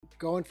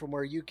going from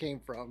where you came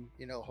from,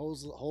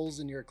 holes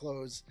in your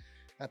clothes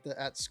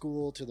at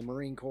school to the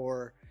Marine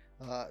Corps,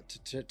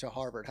 to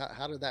Harvard.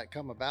 How did that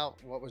come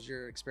about? What was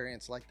your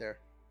experience like there?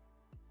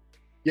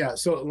 Yeah,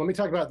 so let me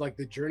talk about like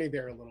the journey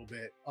there a little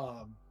bit.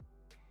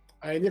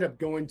 I ended up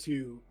going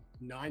to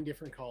 9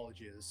 different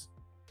colleges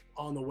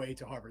on the way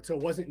to Harvard. So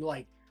it wasn't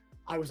like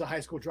I was a high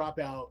school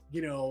dropout,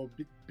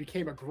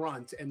 became a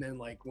grunt and then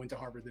like went to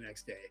Harvard the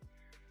next day.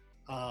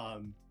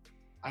 Um,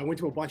 I went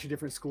to a bunch of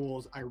different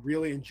schools. I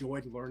really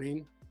enjoyed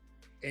learning.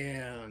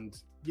 And,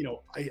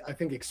 I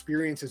think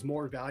experience is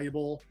more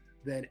valuable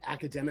than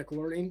academic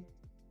learning,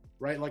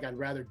 right? Like I'd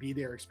rather be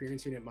there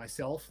experiencing it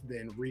myself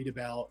than read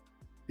about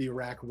the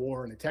Iraq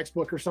war in a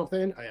textbook or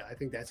something. I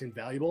think that's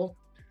invaluable.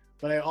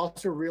 But I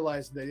also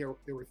realized that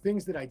there were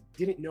things that I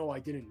didn't know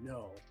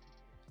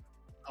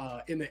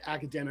in the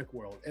academic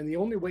world. And the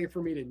only way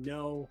for me to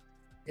know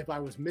if I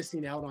was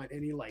missing out on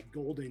any like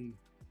golden,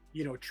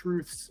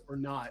 truths or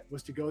not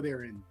was to go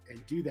there and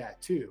do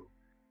that too.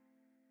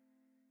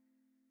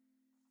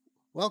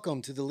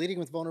 Welcome to the Leading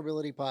with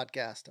Vulnerability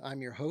podcast.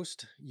 I'm your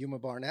host, Yuma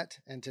Barnett,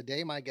 and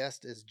today my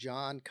guest is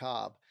John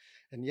Cobb.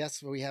 And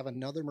yes, we have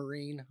another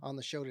Marine on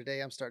the show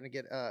today. I'm starting to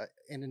get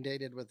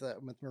inundated with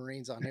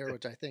Marines on here,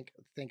 which I think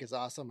is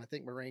awesome. I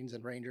think Marines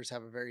and Rangers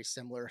have a very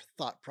similar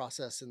thought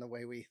process in the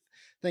way we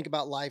think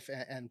about life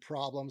and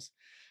problems.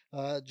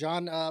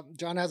 John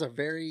has a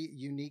very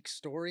unique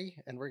story,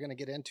 and we're going to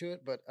get into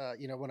it. But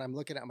when I'm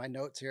looking at my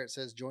notes here, it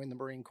says join the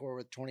Marine Corps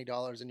with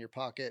 $20 in your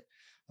pocket.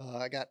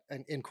 I got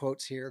in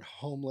quotes here,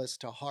 homeless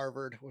to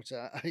Harvard, which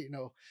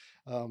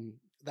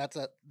that's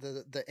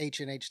the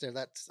H&H there.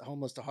 That's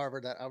homeless to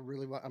Harvard. That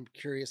I'm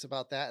curious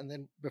about that. And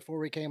then before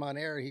we came on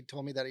air, he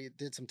told me that he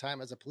did some time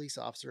as a police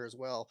officer as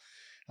well,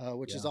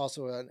 which is Yeah.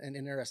 also an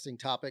interesting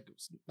topic.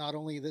 Not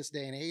only this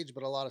day and age,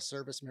 but a lot of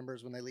service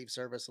members, when they leave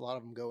service, a lot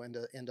of them go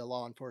into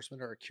law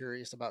enforcement or are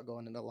curious about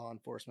going into law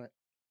enforcement.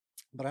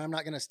 But I'm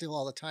not going to steal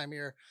all the time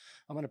here.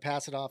 I'm going to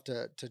pass it off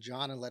to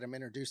John and let him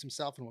introduce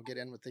himself, and we'll get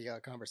in with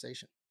the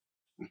conversation.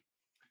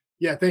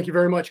 Yeah, thank you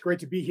very much. Great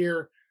to be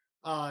here.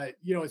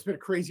 It's been a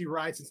crazy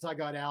ride since I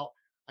got out.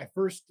 I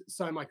first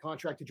signed my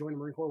contract to join the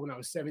Marine Corps when I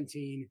was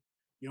 17.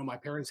 My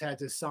parents had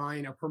to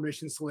sign a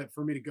permission slip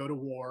for me to go to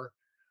war.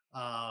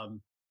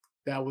 Um,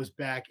 that was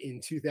back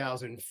in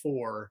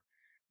 2004.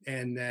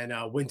 And then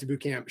went to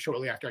boot camp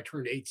shortly after I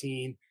turned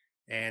 18.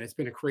 And it's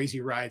been a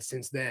crazy ride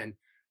since then.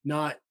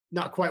 Not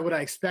quite what I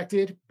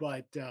expected,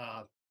 but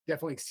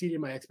definitely exceeded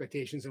my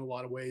expectations in a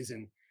lot of ways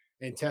and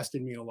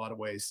tested me in a lot of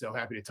ways. So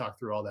happy to talk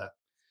through all that.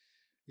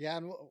 Yeah,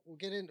 and we'll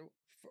get into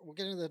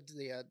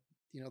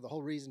the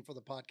whole reason for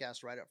the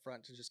podcast right up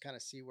front, to just kind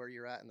of see where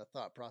you're at in the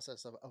thought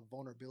process of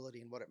vulnerability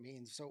and what it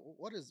means. So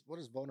what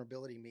does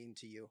vulnerability mean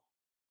to you?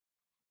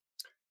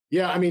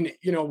 Yeah, I mean,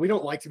 we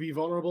don't like to be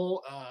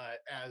vulnerable.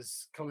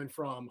 As coming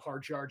from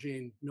hard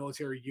charging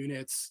military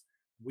units,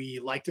 we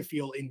like to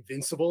feel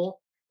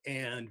invincible.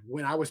 And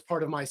when I was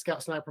part of my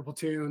scout sniper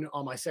platoon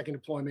on my second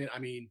deployment, I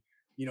mean,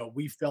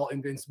 we felt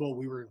invincible.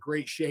 We were in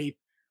great shape.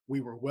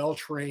 We were well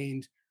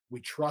trained. We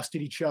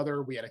trusted each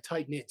other. We had a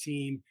tight knit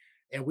team,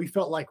 and we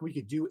felt like we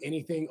could do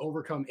anything,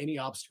 overcome any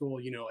obstacle.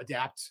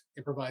 Adapt,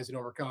 improvise, and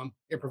overcome.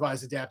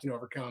 Improvise, adapt, and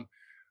overcome.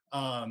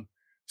 Um,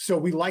 so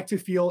we like to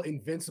feel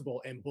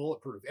invincible and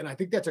bulletproof. And I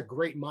think that's a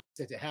great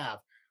mindset to have.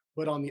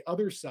 But on the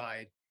other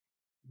side,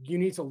 you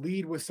need to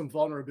lead with some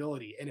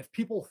vulnerability. And if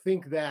people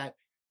think that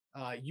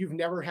you've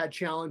never had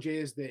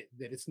challenges, that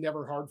it's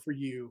never hard for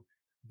you,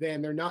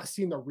 then they're not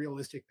seeing the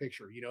realistic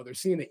picture. They're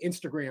seeing the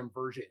Instagram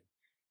version.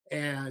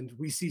 And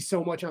we see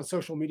so much on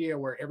social media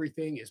where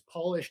everything is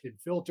polished and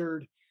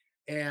filtered,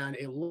 and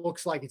it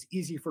looks like it's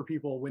easy for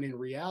people, when in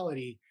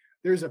reality,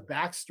 there's a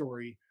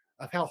backstory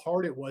of how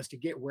hard it was to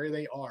get where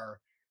they are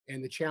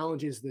and the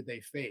challenges that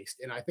they faced.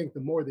 And I think the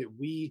more that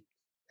we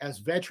as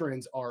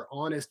veterans are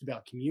honest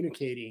about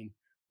communicating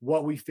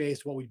what we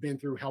faced, what we've been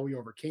through, how we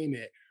overcame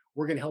it,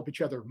 we're going to help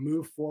each other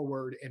move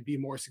forward and be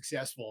more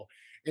successful,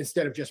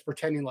 instead of just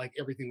pretending like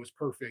everything was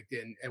perfect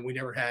and we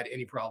never had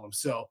any problems.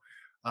 So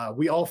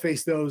we all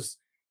face those,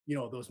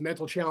 those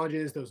mental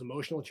challenges, those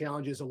emotional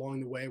challenges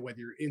along the way, whether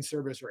you're in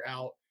service or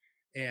out.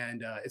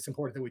 And it's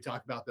important that we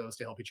talk about those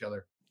to help each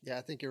other. Yeah,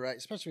 I think you're right,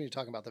 especially when you're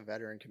talking about the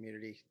veteran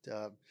community.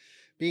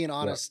 Being Yeah.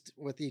 honest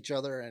with each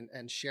other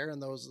and sharing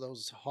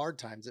those hard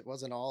times. It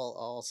wasn't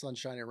all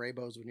sunshine and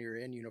rainbows when you're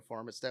in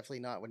uniform. It's definitely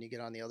not when you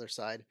get on the other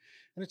side.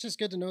 And it's just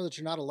good to know that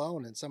you're not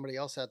alone, and somebody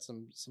else had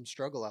some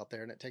struggle out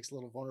there, and it takes a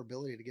little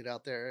vulnerability to get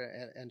out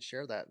there and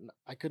share that. And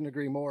I couldn't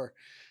agree more.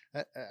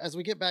 As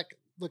we get back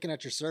looking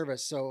at your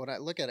service, so when I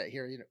look at it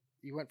here,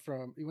 you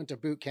went to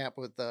boot camp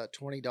with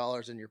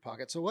 $20 in your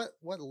pocket. So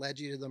what led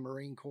you to the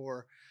Marine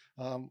Corps?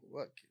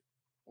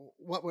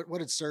 What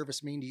did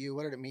service mean to you?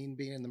 What did it mean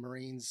being in the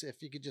Marines?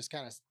 If you could just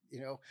kind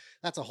of,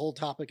 that's a whole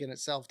topic in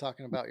itself,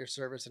 talking about your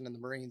service and in the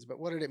Marines, but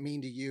what did it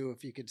mean to you,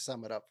 if you could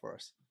sum it up for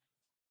us?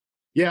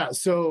 Yeah.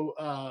 So,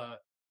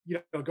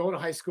 going to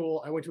high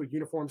school, I went to a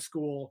uniform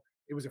school.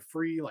 It was a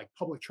free, like,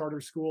 public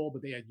charter school,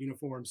 but they had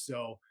uniforms.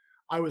 So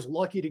I was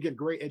lucky to get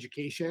great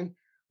education.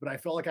 but I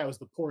felt like I was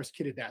the poorest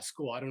kid at that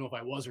school. I don't know if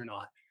I was or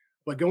not,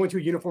 but going to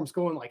a uniform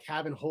school and like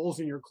having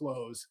holes in your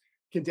clothes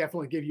can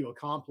definitely give you a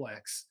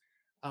complex.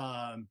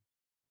 Um,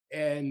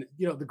 and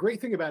the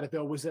great thing about it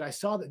though was that I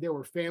saw that there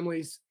were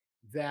families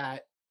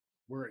that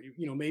were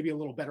maybe a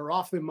little better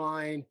off than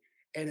mine,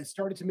 and it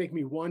started to make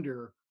me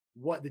wonder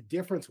what the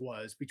difference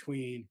was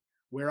between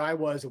where I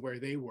was and where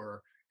they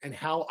were, and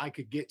how I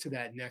could get to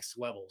that next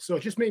level. So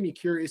it just made me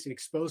curious and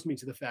exposed me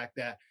to the fact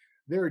that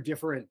there are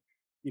different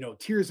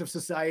tiers of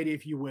society,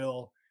 if you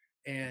will,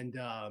 and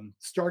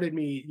started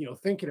me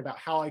thinking about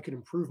how I could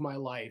improve my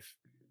life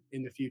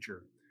in the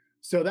future.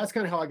 So that's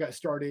kind of how I got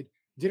started.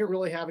 Didn't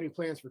really have any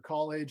plans for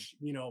college.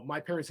 My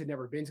parents had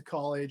never been to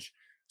college,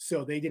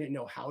 so they didn't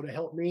know how to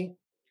help me.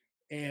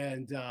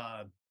 And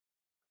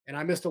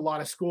I missed a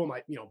lot of school.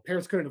 My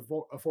parents couldn't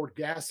afford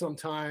gas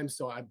sometimes,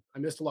 so I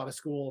missed a lot of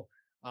school.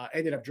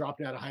 Ended up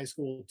dropping out of high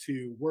school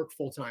to work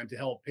full time to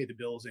help pay the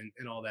bills and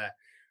all that.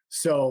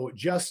 So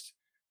just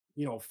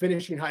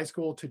finishing high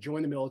school to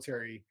join the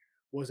military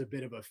was a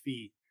bit of a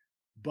feat.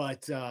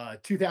 But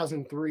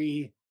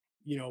 2003,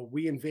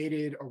 we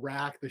invaded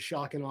Iraq, the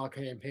shock and awe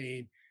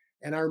campaign,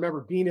 and I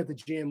remember being at the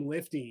gym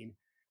lifting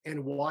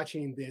and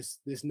watching this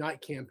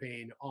night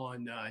campaign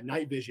on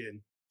night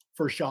vision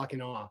for shock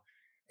and awe,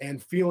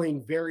 and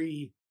feeling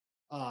very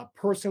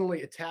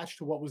personally attached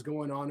to what was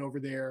going on over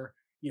there.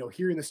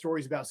 Hearing the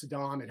stories about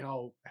Saddam and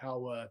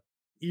how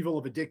evil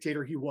of a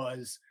dictator he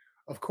was.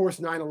 Of course,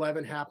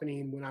 9/11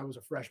 happening when I was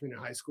a freshman in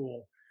high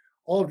school.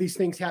 All of these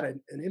things had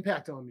an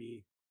impact on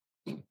me,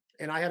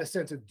 and I had a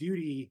sense of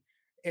duty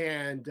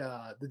and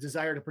the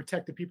desire to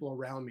protect the people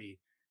around me.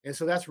 And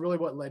so that's really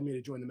what led me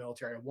to join the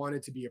military. I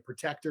wanted to be a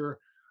protector.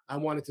 I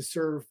wanted to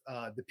serve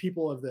the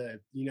people of the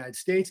United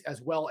States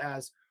as well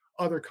as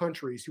other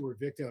countries who were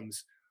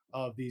victims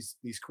of these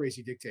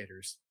crazy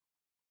dictators.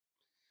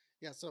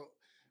 Yeah. So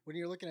when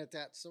you're looking at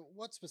that, so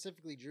what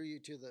specifically drew you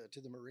to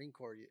the Marine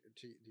Corps?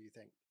 Do you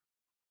think?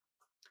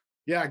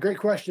 Yeah, great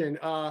question.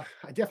 I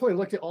definitely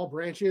looked at all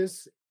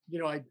branches. You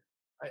know,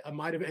 I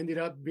might have ended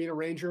up being a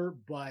ranger,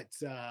 but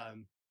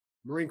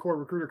Marine Corps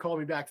recruiter called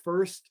me back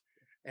first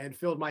and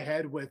filled my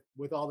head with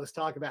all this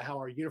talk about how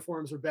our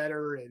uniforms are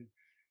better and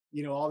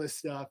all this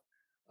stuff.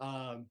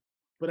 Um,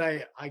 but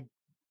I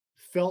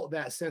felt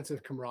that sense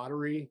of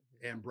camaraderie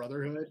and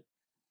brotherhood,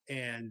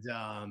 and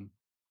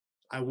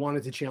I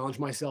wanted to challenge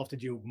myself to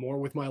do more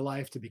with my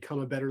life, to become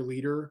a better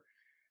leader.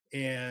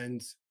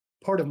 And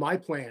part of my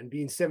plan,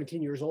 being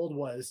 17 years old,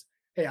 was,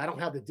 hey, I don't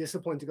have the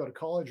discipline to go to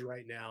college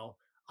right now.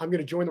 I'm going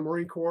to join the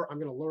Marine Corps. I'm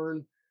going to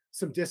learn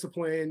some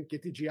discipline,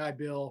 get the GI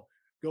Bill,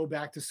 go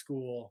back to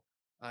school.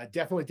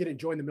 Definitely didn't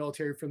join the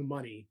military for the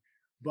money,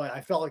 but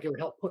I felt like it would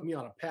help put me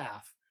on a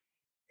path.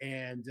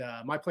 And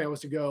my plan was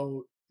to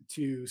go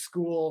to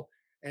school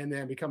and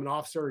then become an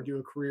officer and do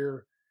a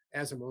career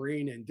as a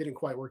Marine, and didn't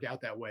quite work out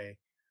that way.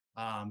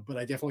 But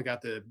I definitely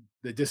got the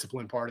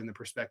discipline part and the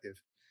perspective.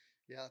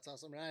 Yeah, that's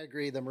awesome. And I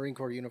agree. The Marine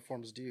Corps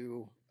uniforms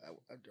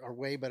are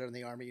way better than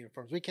the Army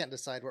uniforms. We can't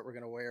decide what we're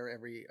going to wear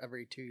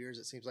every 2 years.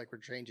 It seems like we're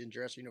changing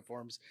dress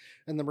uniforms.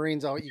 And the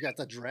Marines, all you got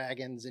the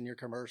dragons in your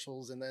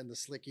commercials, and then the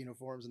slick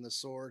uniforms and the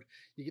sword.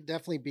 You could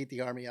definitely beat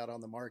the Army out on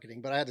the marketing.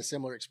 But I had a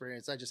similar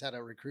experience. I just had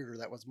a recruiter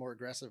that was more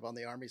aggressive on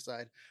the Army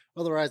side.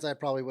 Otherwise, I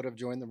probably would have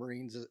joined the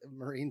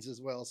Marines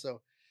as well.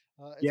 So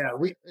it's Yeah, it's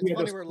we had funny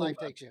those where cool life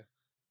takes you.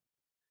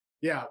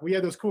 yeah, we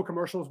had those cool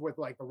commercials with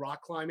like the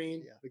rock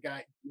climbing, Yeah. the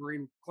guy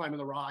Marine climbing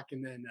the rock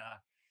and then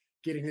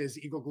getting his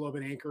Eagle Globe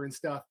and anchor and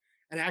stuff.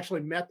 And I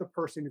actually met the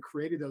person who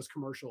created those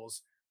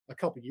commercials a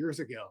couple years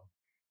ago,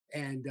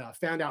 and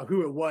found out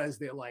who it was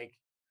that like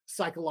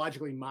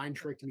psychologically mind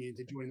tricked me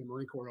into joining the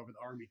Marine Corps over the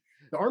Army.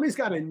 The Army's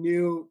got a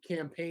new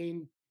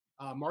campaign,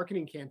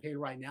 marketing campaign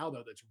right now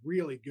though that's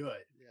really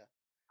good. Yeah.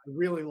 I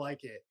really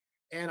like it.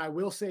 And I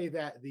will say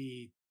that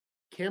the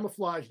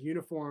camouflage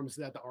uniforms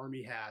that the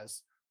Army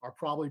has are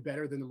probably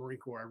better than the Marine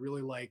Corps. I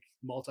really like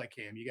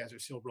multicam. You guys are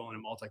still rolling a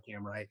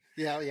multicam, right?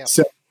 Yeah, yeah.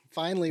 So,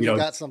 Finally, you we know,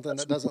 got something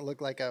that's that doesn't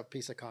look like a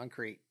piece of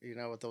concrete,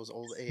 with those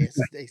old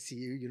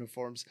ACU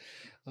uniforms.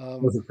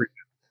 Um, those are pretty.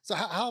 so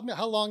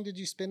how long did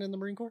you spend in the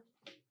Marine Corps?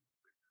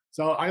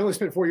 So I only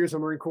spent 4 years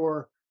in the Marine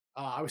Corps.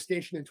 I was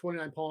stationed in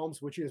 29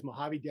 Palms, which is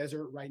Mojave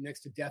Desert, right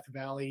next to Death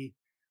Valley,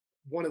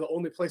 one of the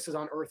only places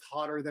on Earth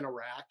hotter than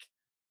Iraq,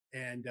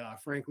 and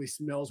frankly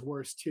smells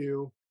worse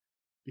too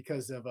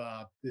because of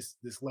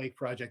this lake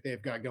project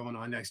they've got going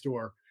on next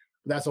door.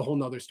 But that's a whole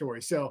nother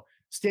story. So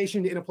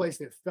stationed in a place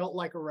that felt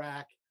like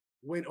Iraq,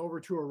 went over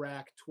to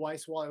Iraq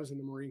twice while I was in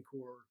the Marine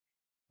Corps.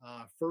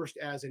 First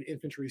as an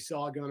infantry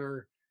saw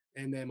gunner,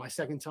 and then my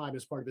second time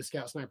as part of a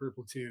scout sniper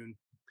platoon.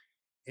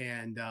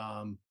 And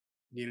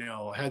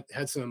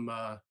had some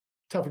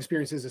tough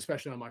experiences,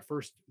 especially on my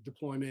first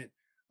deployment.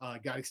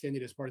 Got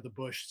extended as part of the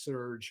Bush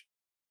surge,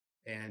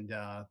 and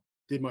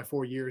did my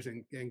 4 years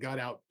and got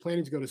out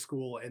planning to go to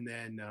school and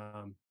then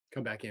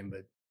come back in,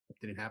 but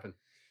didn't happen.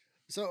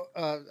 So,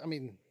 I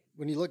mean,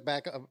 when you look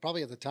back,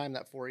 probably at the time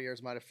that 4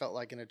 years might have felt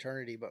like an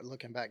eternity, but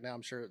looking back now,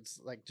 I'm sure it's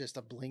like just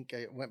a blink.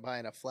 It went by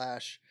in a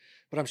flash.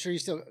 But I'm sure you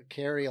still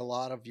carry a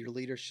lot of your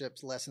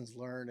leadership's lessons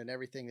learned and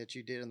everything that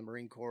you did in the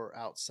Marine Corps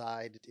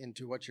outside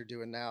into what you're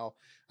doing now.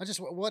 I just,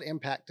 what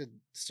impact did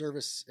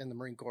service in the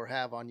Marine Corps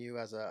have on you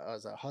as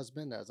a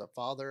husband, as a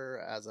father,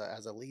 as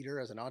a leader,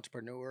 as an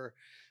entrepreneur,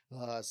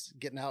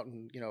 getting out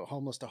and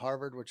homeless to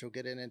Harvard, which we'll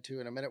get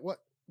into in a minute.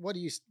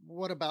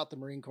 What about the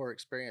Marine Corps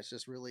experience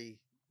just really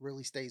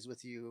stays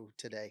with you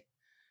today?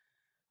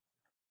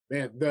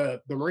 Man,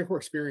 the Marine Corps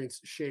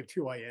experience shaped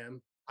who I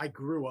am. I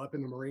grew up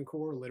in the Marine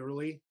Corps,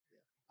 literally.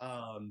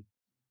 Um,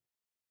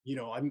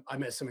 I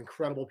met some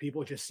incredible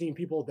people. Just seeing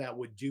people that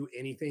would do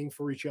anything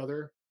for each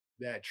other.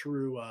 That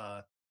true,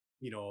 a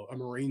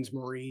Marine's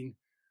Marine.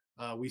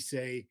 We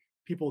say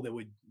people that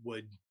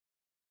would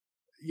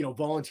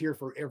volunteer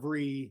for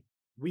every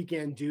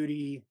weekend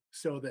duty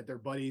so that their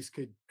buddies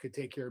could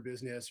take care of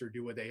business or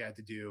do what they had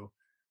to do.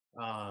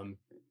 Um,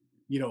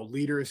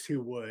 Leaders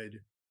who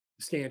would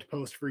stand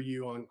post for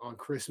you on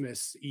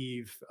Christmas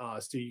Eve,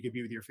 so you could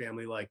be with your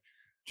family. Like,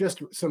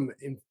 just some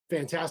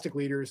fantastic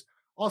leaders.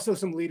 Also,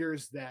 some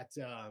leaders that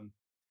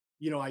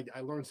I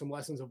learned some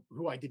lessons of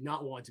who I did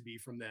not want to be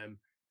from them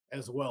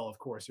as well. Of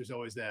course, there's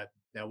always that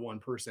one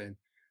person.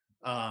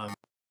 Um,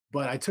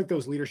 but I took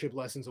those leadership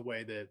lessons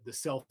away, the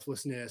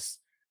selflessness,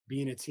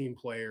 being a team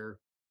player,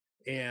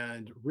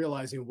 and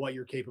realizing what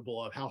you're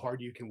capable of, how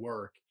hard you can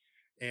work,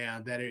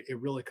 and that it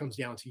really comes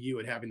down to you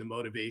and having the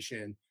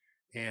motivation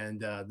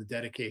and the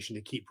dedication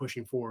to keep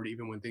pushing forward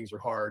even when things are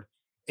hard.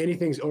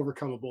 Anything's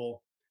overcomable,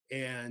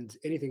 and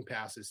anything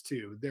passes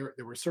too. There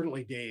were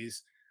certainly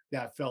days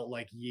that felt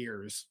like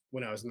years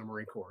when I was in the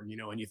Marine Corps, and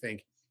you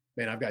think,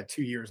 man, I've got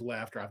 2 years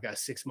left, or I've got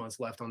 6 months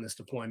left on this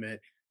deployment.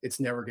 It's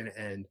never going to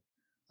end.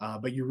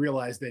 But you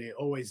realize that it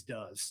always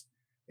does.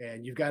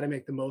 And you've got to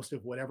make the most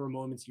of whatever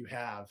moments you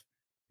have,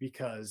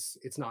 because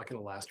it's not going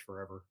to last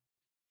forever.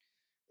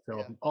 So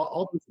Yeah.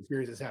 all those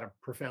experiences had a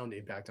profound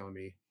impact on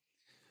me.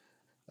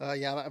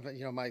 Yeah,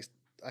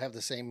 I have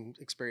the same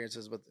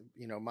experiences with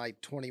my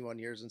 21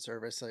 years in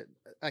service.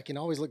 I can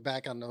always look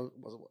back on those.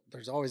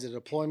 There's always a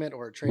deployment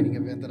or a training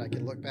event that I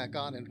can look back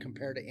on and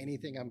compare to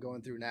anything I'm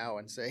going through now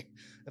and say,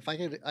 if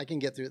I can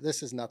get through it,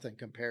 this is nothing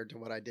compared to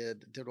what I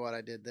did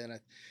then.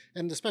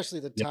 And especially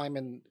the Yeah. time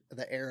and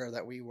the era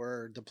that we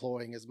were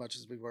deploying as much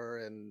as we were,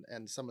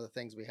 and some of the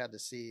things we had to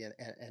see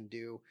and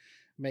do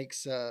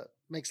makes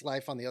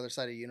life on the other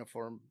side of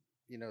uniform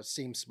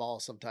seem small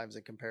sometimes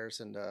in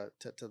comparison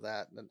to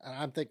that. And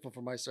I'm thankful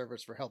for my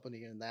service for helping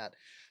you in that.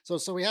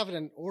 So we have it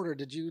in order.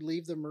 Did you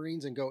leave the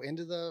Marines and go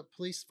into the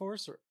police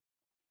force? Or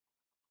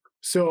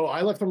So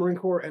I left the Marine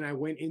Corps and I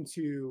went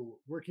into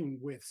working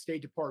with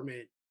State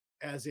Department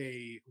as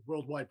a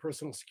worldwide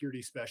personal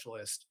security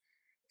specialist.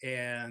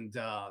 And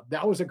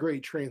that was a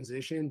great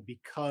transition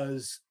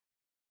because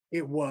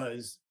it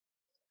was,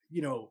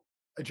 you know,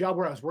 a job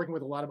where I was working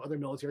with a lot of other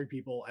military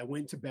people. I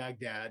went to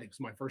Baghdad. It was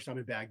my first time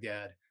in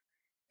Baghdad.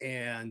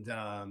 And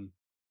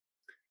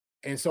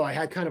so I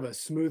had kind of a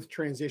smooth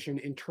transition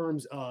in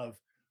terms of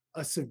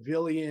a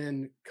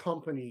civilian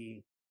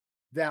company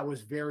that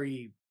was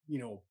very,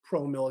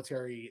 pro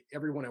military.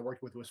 Everyone I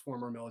worked with was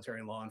former military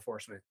and law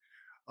enforcement.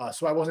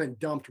 So I wasn't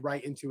dumped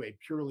right into a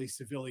purely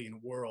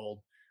civilian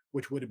world,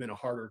 which would have been a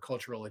harder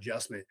cultural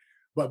adjustment.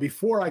 But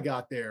before I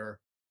got there,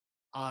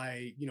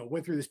 I,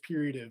 went through this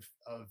period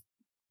of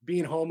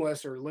being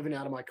homeless or living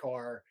out of my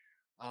car.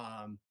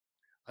 Um,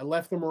 I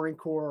left the Marine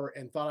Corps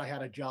and thought I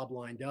had a job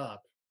lined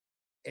up,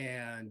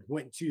 and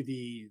went to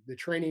the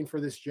training for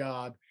this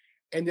job.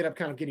 Ended up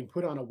kind of getting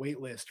put on a wait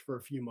list for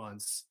a few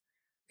months,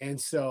 and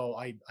so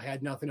I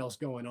had nothing else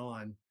going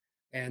on,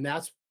 and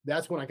that's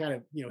when I kind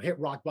of hit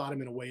rock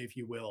bottom in a way, if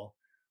you will.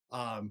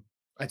 Um,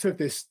 I took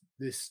this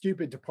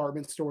stupid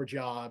department store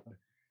job,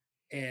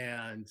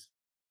 and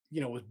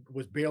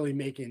was barely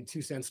making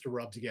 2 cents to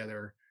rub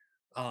together.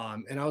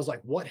 And I was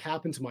like, what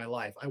happened to my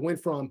life? I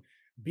went from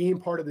being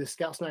part of this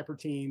scout sniper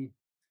team,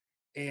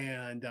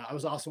 and I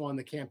was also on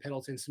the Camp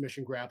Pendleton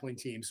submission grappling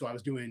team. So I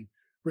was doing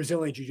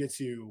Brazilian Jiu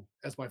Jitsu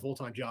as my full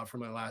time job for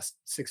my last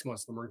 6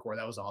 months in the Marine Corps.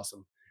 That was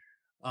awesome.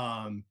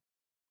 Um,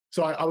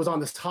 so I was on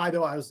this high,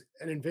 though. I was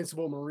an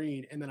invincible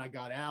Marine, and then I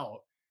got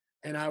out,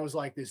 and I was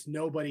like this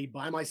nobody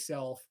by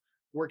myself,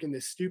 working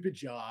this stupid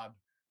job,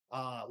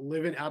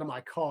 living out of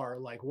my car.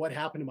 Like, what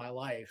happened to my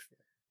life?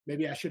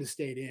 Maybe I should have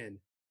stayed in.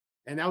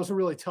 And that was a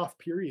really tough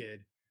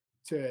period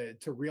to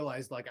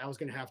realize, like, I was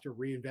going to have to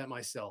reinvent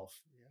myself.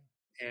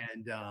 yeah,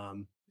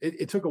 And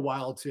it took a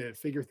while to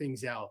figure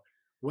things out.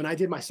 When I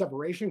did my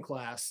separation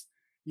class,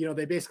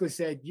 they basically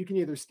said you can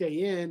either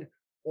stay in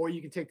or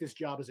you can take this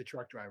job as a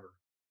truck driver.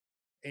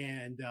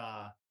 And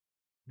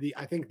the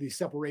I think the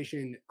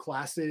separation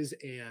classes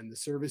and the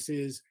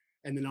services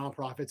and the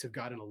nonprofits have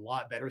gotten a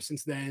lot better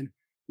since then.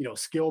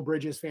 Skill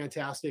Bridge is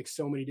fantastic.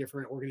 So many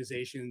different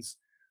organizations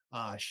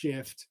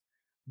shift,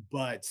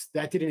 but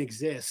that didn't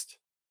exist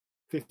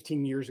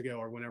 15 years ago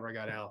or whenever I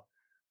got out.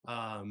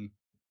 Um,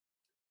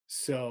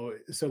 so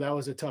that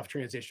was a tough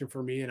transition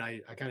for me, and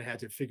I kind of had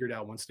to figure it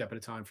out one step at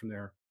a time from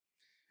there.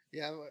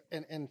 Yeah,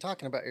 and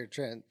talking about your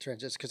transition,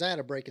 because I had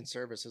a break in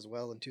service as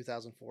well in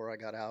 2004. I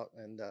got out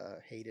and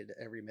hated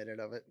every minute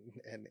of it,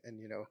 and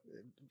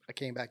I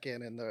came back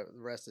in, and the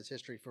rest is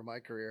history for my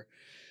career.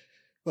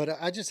 But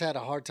I just had a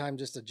hard time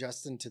just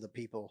adjusting to the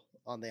people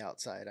on the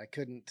outside. I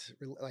couldn't,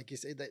 like you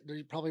say, that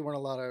there probably weren't a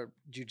lot of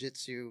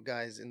jujitsu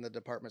guys in the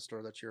department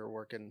store that you were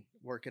working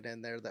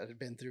in there that had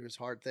been through as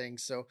hard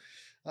things. So,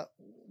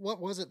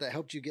 what was it that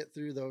helped you get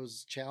through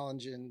those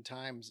challenging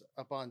times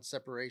upon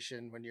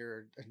separation when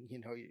you're,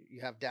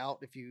 you have doubt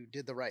if you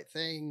did the right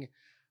thing.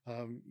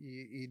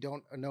 You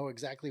don't know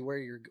exactly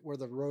where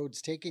the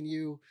road's taking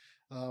you.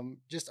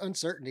 Just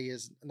uncertainty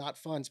is not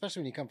fun, especially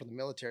when you come from the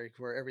military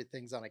where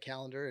everything's on a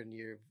calendar and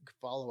you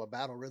follow a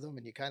battle rhythm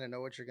and you kind of know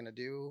what you're going to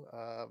do.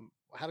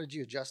 How did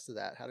you adjust to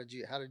that? How did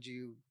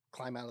you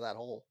climb out of that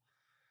hole?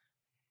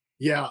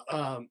 Yeah,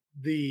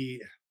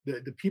 the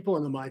people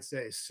in the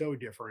mindset is so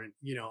different.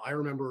 You know, I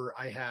remember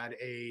I had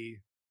a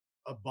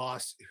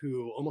boss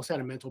who almost had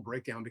a mental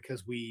breakdown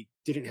because we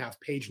didn't have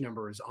page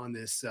numbers on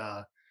this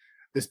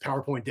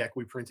PowerPoint deck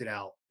we printed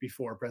out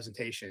before a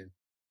presentation.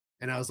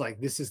 And I was like,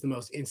 this is the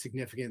most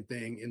insignificant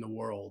thing in the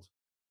world.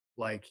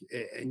 Like,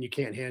 and you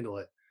can't handle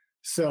it.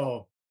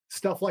 So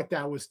stuff like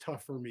that was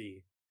tough for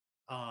me.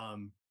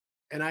 Um,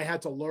 and I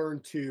had to learn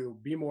to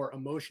be more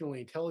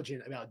emotionally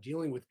intelligent about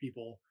dealing with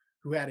people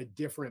who had a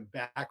different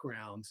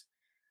background.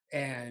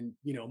 And,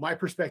 you know, my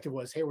perspective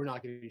was, hey, we're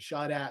not getting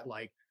shot at.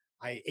 Like,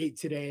 I ate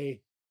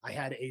today, I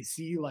had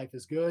AC, life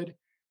is good.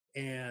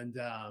 And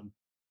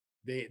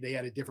they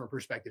had a different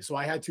perspective. So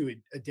I had to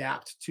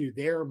adapt to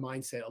their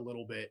mindset a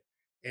little bit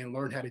and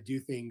learn how to do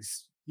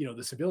things, you know,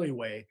 the civilian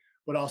way,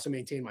 but also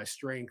maintain my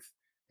strength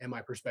and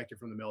my perspective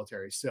from the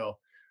military. So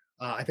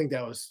I think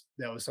that was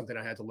something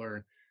I had to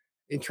learn.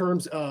 In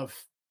terms of,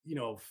 you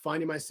know,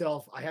 finding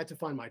myself, I had to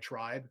find my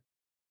tribe,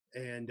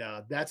 and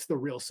that's the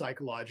real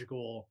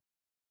psychological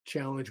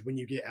challenge when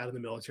you get out of the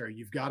military.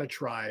 You've got a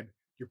tribe,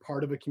 you're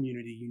part of a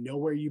community, you know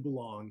where you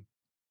belong,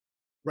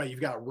 right?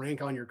 You've got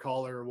rank on your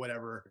collar or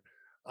whatever,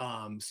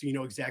 so you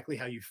know exactly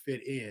how you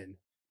fit in.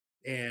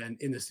 And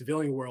in the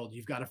civilian world,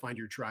 you've got to find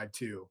your tribe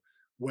too,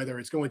 whether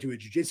it's going to a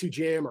jujitsu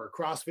gym or a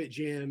CrossFit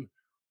gym,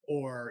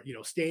 or you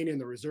know, staying in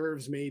the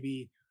reserves,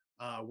 maybe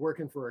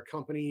working for a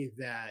company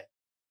that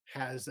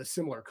has a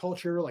similar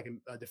culture, like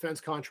a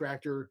defense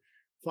contractor.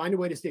 Find a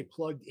way to stay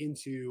plugged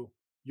into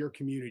your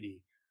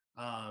community.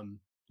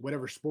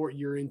 Whatever sport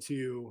you're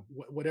into,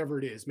 whatever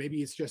it is,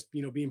 maybe it's just,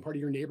 you know, being part of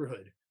your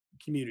neighborhood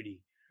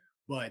community,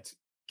 but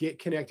get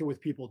connected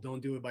with people.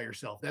 Don't do it by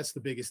yourself. That's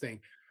the biggest thing.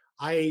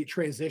 I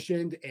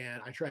transitioned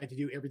and I tried to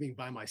do everything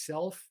by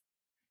myself.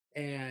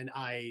 And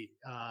I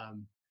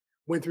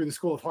went through the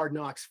school of hard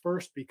knocks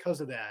first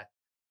because of that,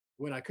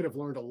 when I could have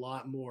learned a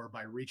lot more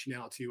by reaching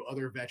out to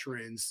other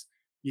veterans,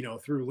 you know,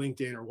 through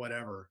LinkedIn or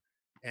whatever,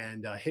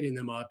 and hitting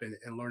them up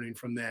and learning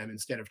from them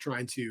instead of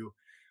trying to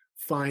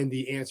find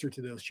the answer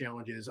to those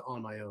challenges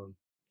on my own.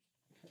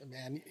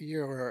 Man,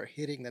 you're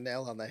hitting the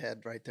nail on the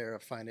head right there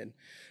of finding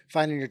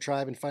your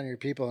tribe and finding your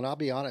people. And I'll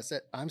be honest,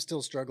 that I'm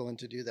still struggling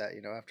to do that.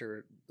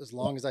 After as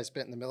long as I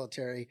spent in the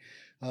military,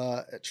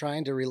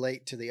 trying to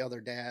relate to the other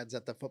dads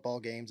at the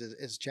football games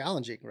is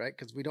challenging, right?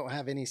 Because we don't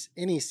have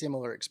any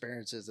similar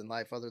experiences in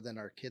life other than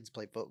our kids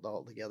play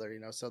football together.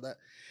 So that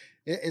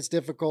it's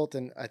difficult.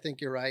 And I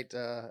think you're right.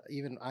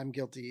 Even I'm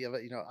guilty of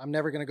it. I'm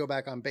never going to go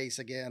back on base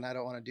again. I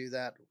don't want to do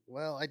that.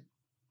 Well, I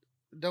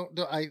don't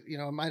I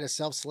I might have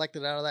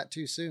self-selected out of that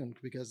too soon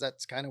because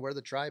that's kind of where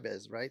the tribe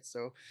is, right?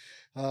 So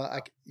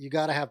you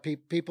got to have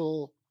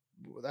people.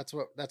 That's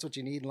what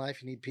you need in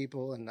life. You need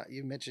people. And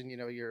you mentioned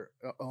your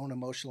own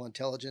emotional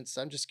intelligence.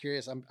 I'm just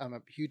curious. I'm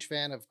a huge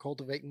fan of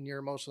cultivating your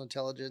emotional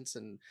intelligence,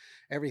 and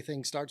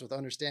everything starts with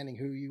understanding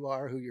who you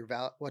are,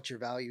 what your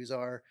values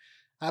are.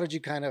 How did you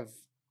kind of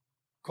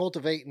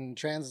cultivate and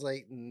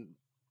translate and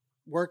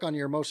work on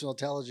your emotional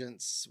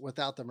intelligence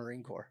without the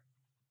Marine Corps?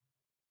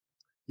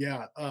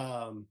 Yeah,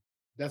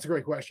 that's a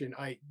great question.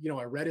 I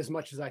read as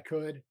much as I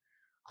could.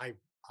 I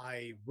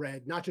I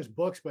read not just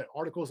books but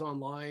articles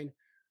online.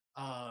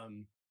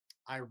 Um,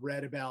 I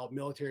read about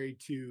military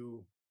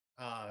to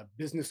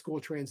business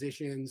school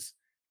transitions,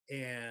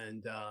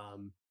 and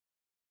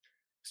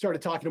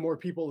started talking to more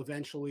people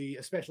eventually,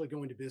 especially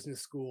going to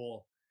business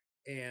school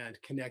and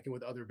connecting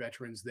with other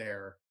veterans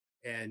there,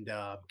 and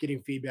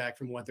getting feedback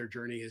from what their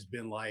journey has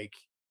been like,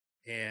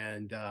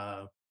 and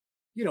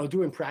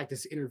doing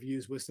practice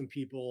interviews with some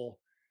people,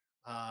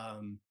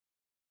 um,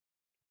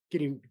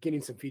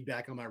 getting some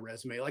feedback on my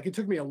resume. Like, it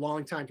took me a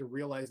long time to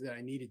realize that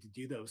I needed to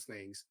do those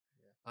things.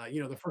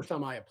 The first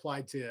time I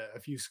applied to a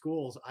few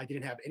schools, I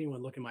didn't have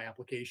anyone look at my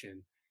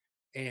application,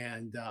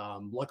 and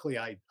luckily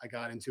I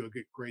got into a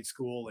great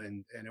school,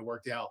 and it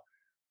worked out.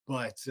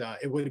 But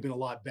it would have been a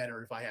lot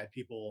better if I had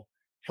people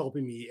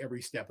helping me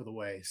every step of the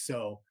way.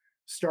 So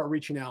start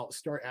reaching out,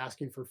 start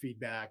asking for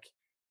feedback.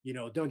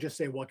 Don't just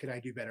say, what could I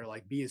do better?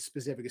 Like, be as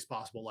specific as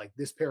possible. Like,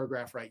 this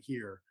paragraph right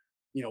here,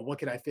 what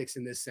could I fix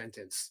in this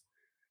sentence,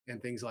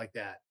 and things like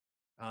that.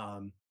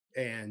 Um,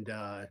 and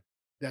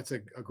that's a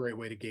great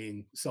way to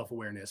gain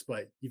self-awareness.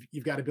 But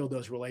you've got to build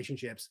those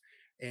relationships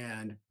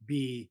and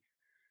be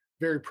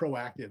very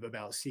proactive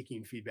about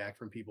seeking feedback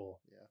from people.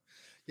 Yeah.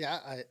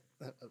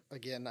 Yeah.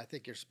 Again, I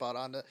think you're spot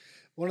on.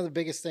 One of the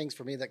biggest things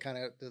for me that kind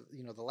of,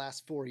 the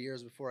last 4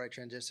 years before I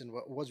transitioned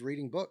was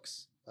reading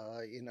books,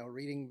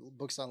 reading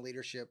books on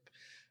leadership.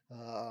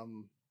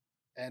 Um,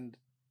 and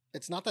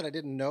it's not that I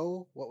didn't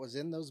know what was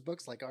in those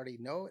books, like I already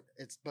know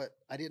it. But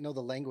I didn't know the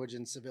language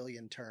in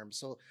civilian terms.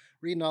 So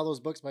reading all those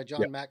books by Yeah.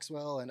 John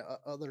Maxwell and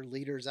other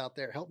leaders out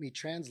there helped me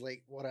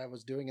translate what I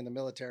was doing in the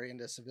military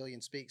into civilian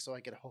speak, so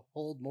I could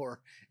hold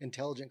more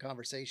intelligent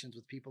conversations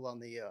with people on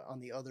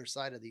the other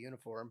side of the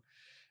uniform.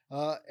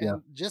 Yeah.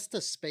 And just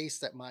the space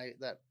that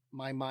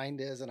my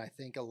mind is, and I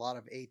think a lot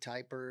of A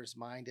typers'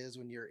 mind is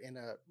when you're in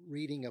a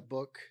reading a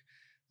book,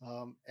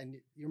 and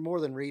you're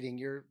more than reading,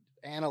 you're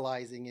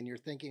analyzing and you're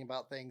thinking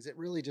about things. It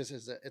really just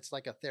it's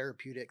like a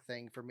therapeutic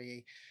thing for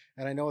me,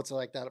 and I know it's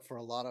like that for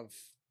a lot of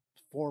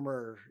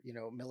former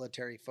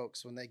military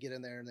folks when they get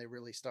in there and they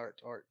really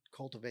start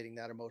cultivating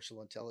that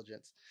emotional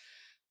intelligence.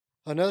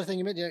 Another thing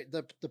you mentioned,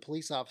 the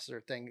police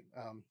officer thing.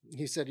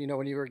 You said,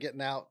 when you were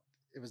getting out,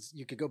 it was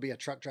you could go be a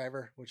truck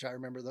driver, which I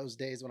remember those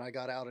days when I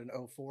got out in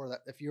 '04. That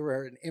if you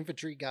were an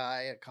infantry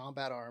guy, a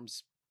combat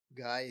arms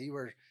guy, you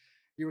were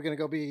going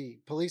to go be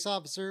police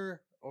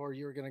officer, or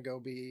you were going to go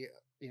be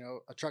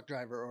a truck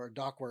driver or a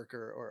dock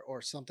worker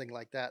or something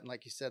like that. And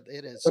like you said,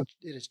 it has Oh,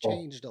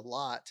 changed a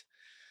lot.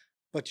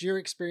 But your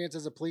experience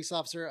as a police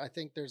officer, I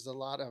think there's a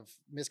lot of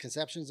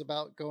misconceptions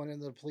about going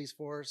into the police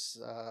force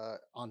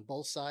on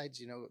both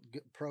sides,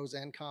 pros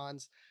and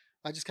cons.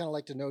 I just kind of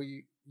like to know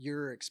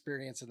your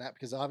experience in that,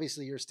 because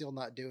obviously you're still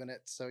not doing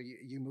it. So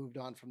you moved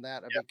on from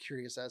that. I'd yeah. be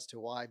curious as to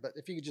why, but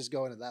if you could just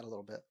go into that a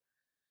little bit.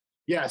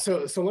 Yeah.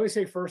 So let me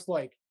say first,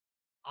 like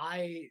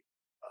I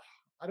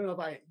I don't know if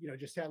I,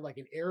 just had like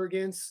an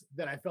arrogance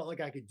that I felt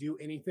like I could do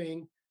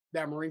anything.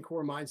 That Marine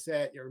Corps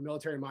mindset or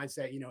military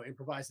mindset,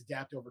 improvise,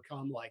 adapt,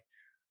 overcome. Like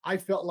I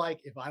felt like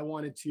if I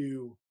wanted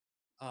to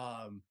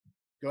um,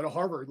 go to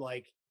Harvard,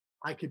 like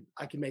I could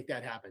make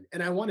that happen.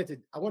 And I wanted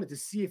to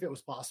see if it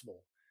was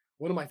possible.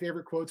 One of my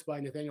favorite quotes by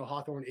Nathaniel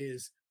Hawthorne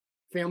is,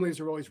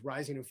 "Families are always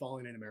rising and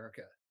falling in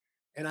America."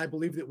 And I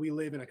believe that we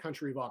live in a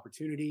country of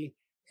opportunity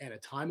and a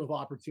time of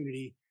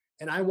opportunity.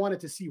 And I wanted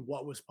to see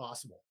what was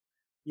possible.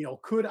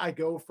 Could I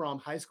go from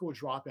high school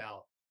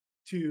dropout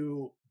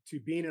to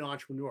being an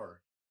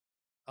entrepreneur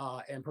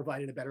and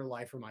providing a better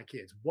life for my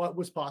kids? What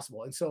was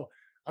possible? And so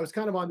I was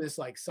kind of on this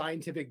like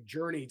scientific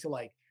journey to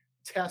like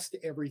test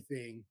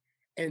everything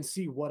and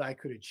see what I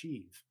could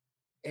achieve.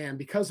 And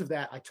because of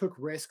that, I took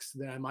risks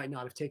that I might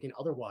not have taken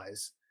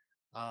otherwise.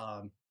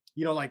 Um,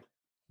 like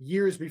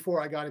years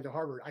before I got into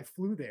Harvard, I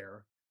flew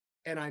there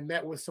and I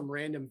met with some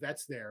random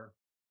vets there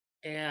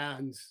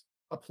and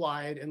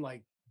applied and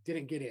like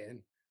didn't get in.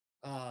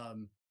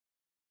 Um,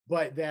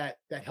 but that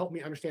helped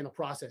me understand the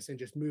process and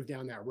just move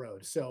down that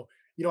road. So,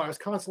 I was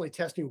constantly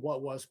testing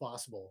what was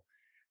possible,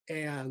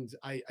 and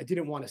I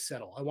didn't want to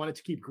settle. I wanted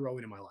to keep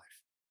growing in my life.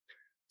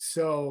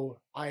 So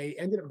I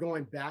ended up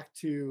going back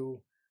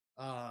to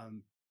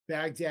um,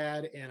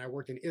 Baghdad, and I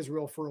worked in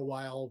Israel for a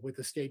while with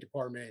the State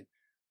Department.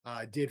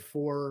 Did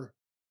four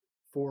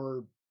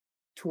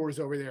tours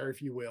over there,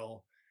 if you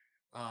will,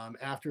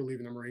 after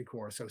leaving the Marine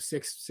Corps. So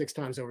six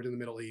times over to the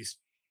Middle East,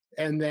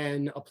 and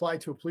then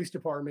applied to a police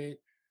department.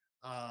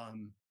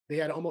 They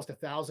had almost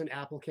 1,000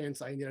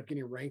 applicants. I ended up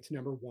getting ranked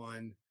number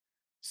one.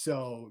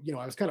 So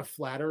I was kind of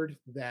flattered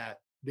that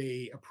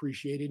they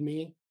appreciated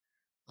me.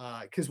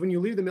 Because when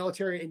you leave the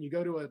military and you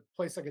go to a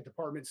place like a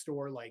department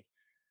store, like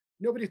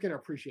nobody's going to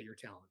appreciate your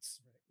talents,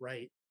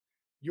 right?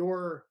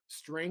 Your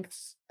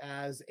strengths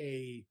as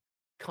a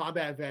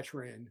combat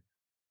veteran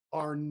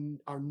are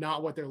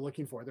not what they're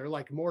looking for. They're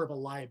like more of a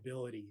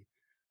liability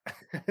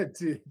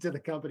to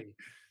the company.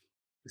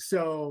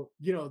 So,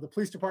 the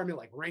police department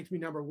like ranked me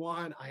number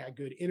one. I had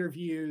good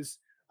interviews.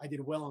 I did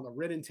well on the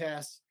written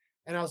tests.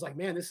 And I was like,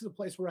 man, this is a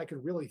place where I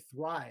could really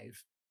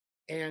thrive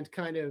and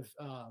kind of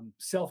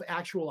self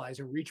actualize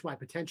and reach my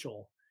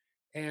potential.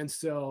 And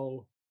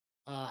so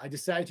I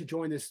decided to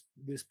join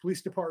this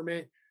police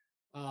department.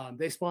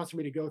 They sponsored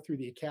me to go through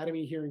the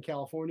academy here in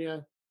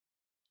California,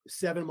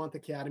 7-month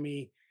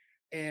academy,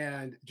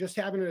 and just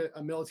having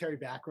a military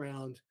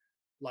background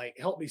like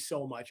helped me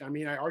so much. I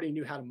mean, I already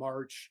knew how to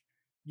march,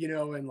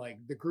 and like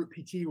the group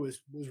PT was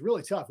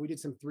really tough. We did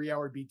some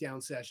 3-hour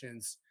beatdown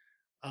sessions.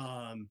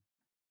 Um,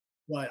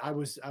 but I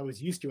was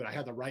used to it. I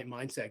had the right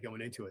mindset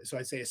going into it. So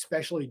I'd say,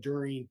 especially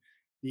during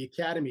the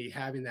academy,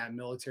 having that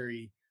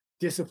military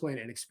discipline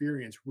and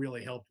experience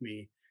really helped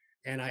me.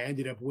 And I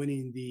ended up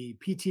winning the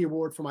PT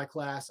award for my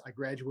class. I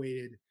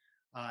graduated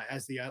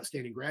as the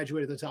outstanding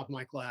graduate at the top of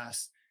my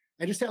class.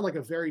 I just had like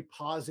a very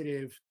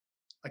positive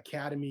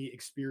academy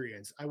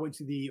experience. I went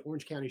to the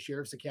Orange County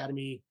Sheriff's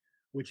Academy,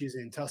 which is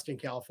in Tustin,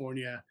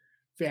 California.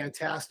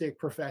 Fantastic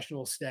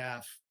professional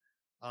staff.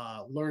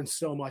 Learned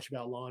so much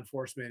about law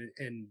enforcement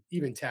and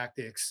even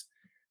tactics,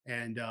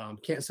 and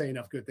can't say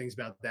enough good things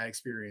about that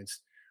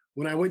experience.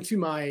 When I went to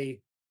my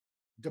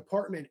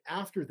department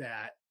after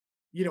that,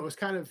 it was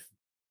kind of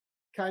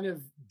kind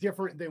of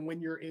different than when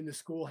you're in the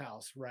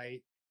schoolhouse,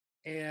 right?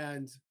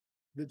 And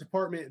the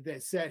department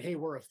that said, "Hey,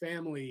 we're a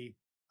family,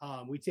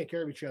 we take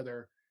care of each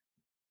other,"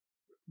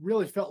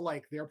 really felt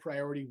like their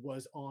priority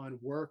was on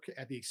work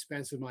at the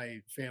expense of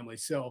my family.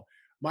 So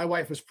my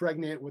wife was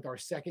pregnant with our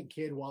second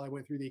kid while I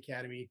went through the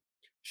academy.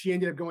 She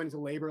ended up going into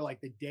labor like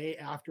the day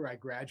after I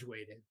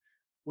graduated,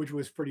 which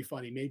was pretty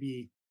funny.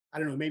 Maybe, I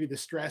don't know, maybe the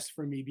stress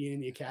from me being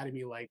in the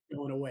academy, like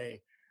going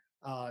away,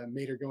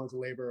 made her go into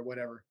labor or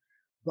whatever.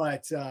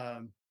 But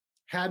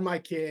had my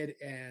kid,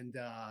 and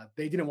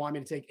they didn't want me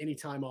to take any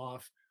time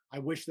off. I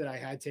wish that I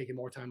had taken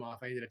more time off.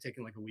 I ended up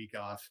taking like a week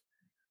off,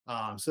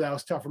 so that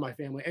was tough for my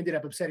family. Ended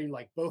up upsetting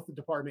like both the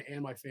department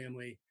and my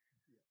family.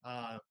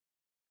 Uh,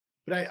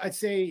 but I'd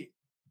say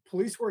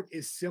police work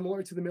is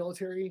similar to the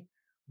military,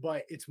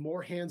 but it's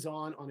more hands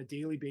on a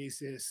daily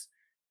basis.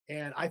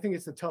 And I think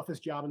it's the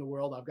toughest job in the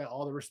world. I've got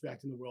all the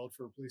respect in the world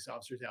for police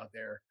officers out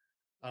there,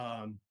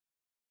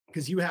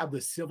 because you have the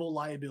civil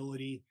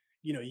liability.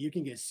 You know, you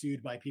can get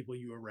sued by people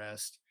you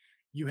arrest.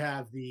 You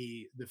have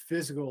the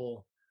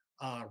physical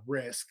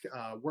risk.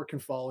 Work can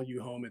follow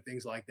you home and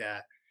things like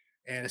that.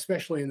 And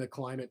especially in the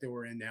climate that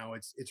we're in now,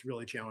 it's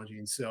really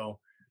challenging. So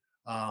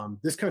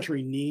this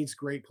country needs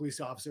great police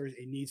officers.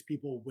 It needs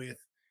people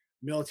with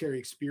military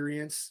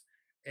experience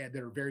and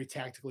that are very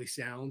tactically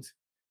sound.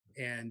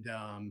 And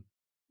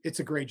it's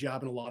a great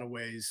job in a lot of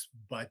ways.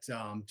 But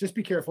just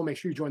be careful. Make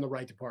sure you join the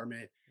right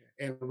department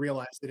and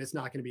realize that it's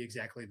not going to be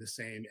exactly the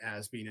same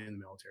as being in the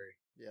military.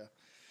 Yeah.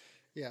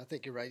 Yeah, I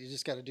think you're right. You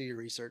just got to do your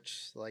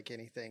research, like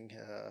anything.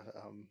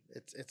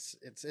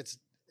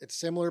 It's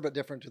similar but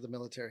different to the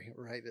military,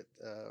 right?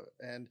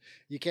 And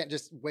you can't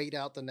just wait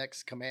out the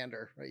next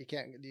commander, right? You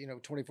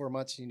can't, 24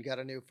 months and you got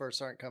a new first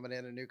sergeant coming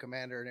in, a new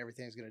commander, and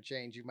everything's going to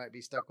change. You might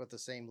be stuck with the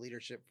same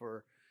leadership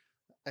for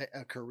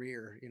a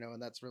career,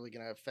 and that's really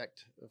going to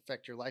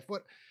affect your life.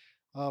 What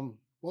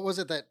was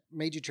it that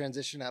made you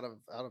transition out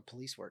of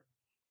police work?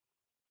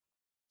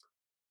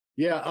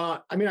 Yeah,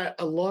 I mean,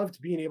 I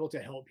loved being able to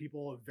help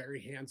people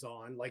very hands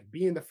on, like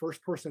being the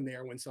first person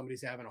there when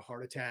somebody's having a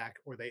heart attack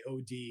or they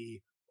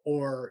OD,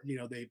 or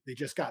they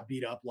just got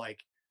beat up. Like,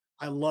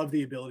 I love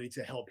the ability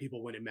to help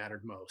people when it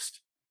mattered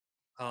most.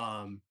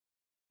 Um,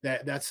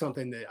 that's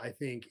something that I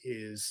think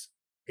is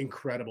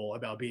incredible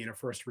about being a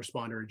first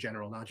responder in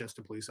general, not just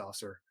a police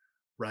officer,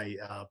 right?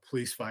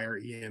 Police, fire,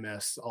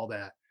 EMS, all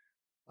that.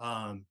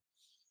 Um,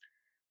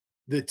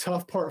 the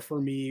tough part for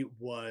me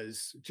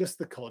was just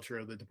the culture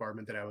of the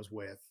department that I was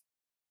with.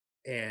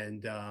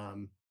 And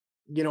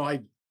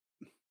I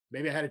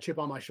maybe I had a chip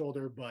on my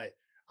shoulder, but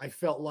I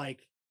felt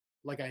like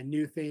I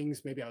knew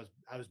things. Maybe I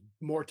was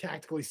more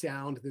tactically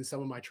sound than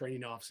some of my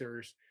training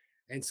officers.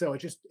 And so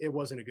it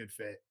wasn't a good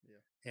fit.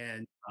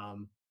 And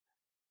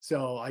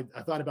so I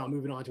thought about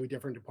moving on to a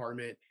different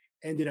department,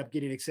 ended up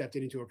getting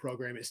accepted into a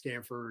program at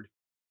Stanford,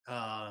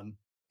 um,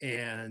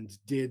 and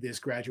did this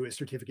graduate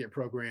certificate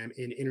program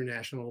in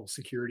international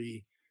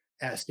security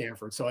at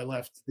Stanford. So I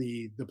left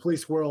the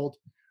police world,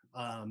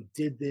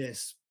 did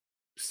this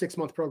 6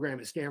 month program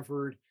at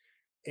Stanford,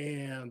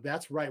 and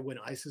that's right when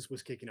ISIS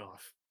was kicking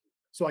off.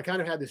 So I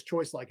kind of had this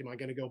choice: like, am I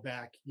going to go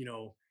back,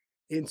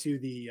 into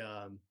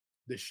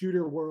the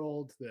shooter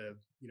world, the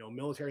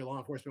military law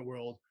enforcement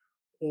world,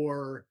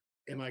 or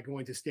am I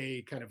going to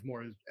stay kind of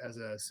more as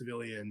a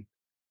civilian?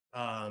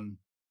 Um,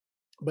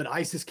 but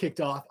ISIS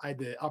kicked off. I had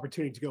the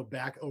opportunity to go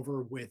back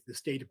over with the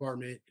State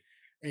Department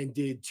and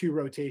did 2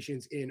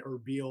 rotations in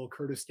Erbil,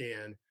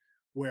 Kurdistan,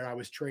 where I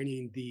was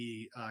training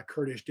the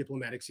Kurdish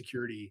diplomatic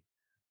security.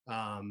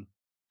 Um,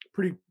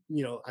 Pretty,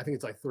 I think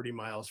it's like 30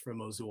 miles from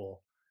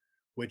Mosul,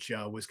 which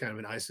was kind of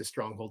an ISIS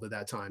stronghold at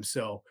that time.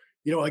 So,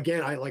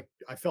 again,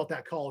 I felt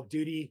that call of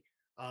duty.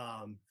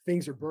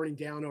 Things are burning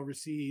down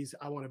overseas.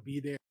 I want to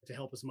be there to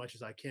help as much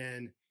as I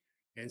can.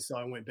 And so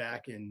I went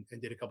back and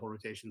did a couple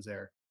rotations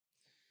there.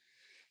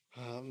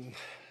 Um,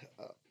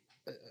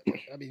 uh,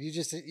 I mean,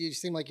 you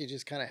seem like you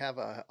just kind of have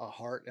a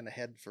heart and a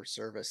head for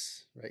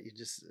service, right?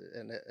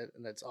 And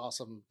it's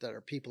awesome that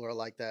our people are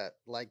like that,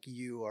 like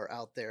you are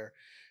out there.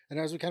 And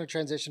as we kind of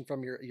transition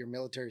from your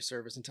military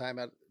service and time,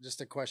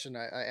 just a question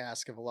I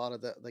ask of a lot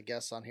of the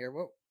guests on here: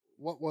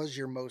 what was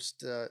your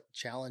most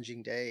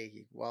challenging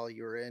day while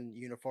you were in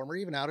uniform, or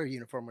even out of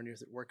uniform when you're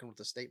working with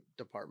the State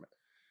Department?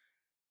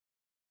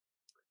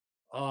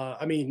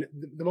 I mean,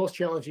 the most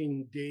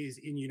challenging days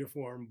in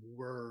uniform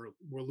were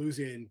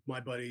losing my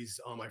buddies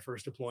on my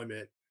first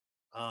deployment.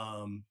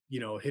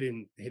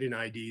 Hidden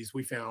IDs.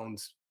 We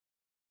found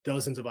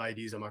dozens of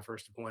IDs on my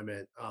first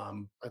deployment. I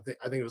think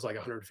it was like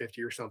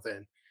 150 or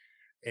something.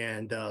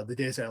 And the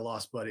days that I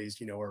lost buddies,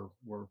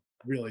 were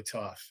really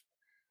tough.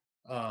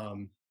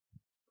 Um,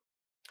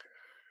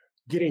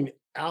 Getting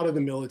out of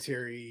the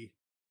military,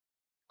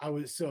 I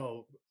was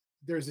so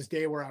there's this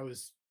day where I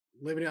was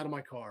living out of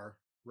my car,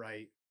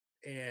 right?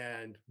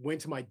 And went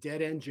to my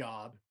dead end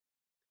job,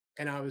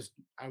 and I was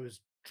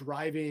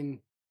driving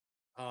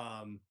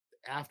um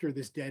after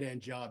this dead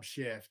end job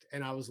shift,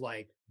 and I was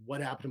like,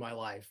 what happened to my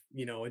life?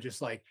 And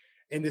just like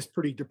in this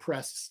pretty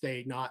depressed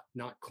state, not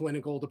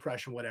clinical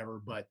depression,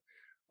 whatever, but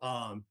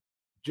um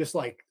just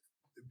like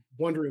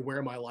wondering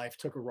where my life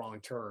took a wrong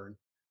turn.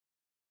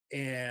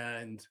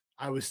 And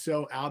I was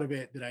so out of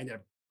it that I ended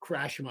up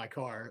crashing my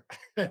car.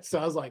 So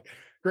I was like,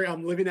 great,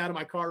 I'm living out of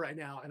my car right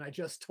now. And I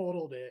just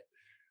totaled it.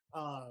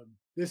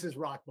 This is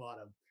rock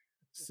bottom.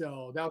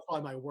 So that was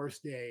probably my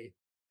worst day,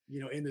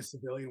 in the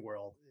civilian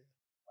world.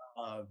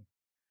 Um,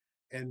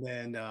 and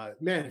then,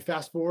 man,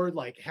 fast forward,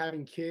 like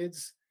having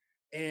kids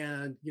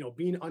and,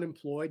 being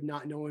unemployed,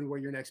 not knowing where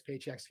your next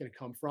paycheck's going to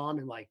come from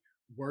and like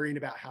worrying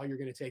about how you're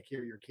going to take care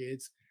of your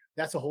kids.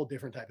 That's a whole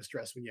different type of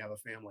stress when you have a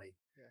family.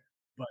 Yeah.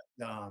 But,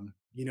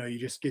 you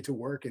just get to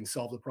work and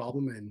solve the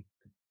problem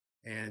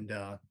and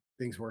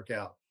things work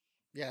out.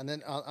 Yeah, and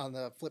then on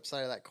the flip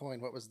side of that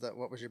coin, what was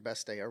your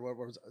best day, or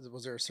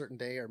was there a certain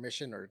day or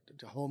mission or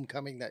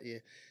homecoming that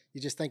you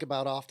just think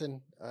about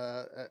often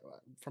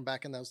from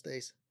back in those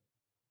days?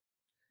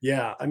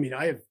 Yeah, I mean,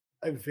 I have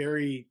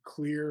very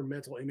clear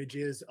mental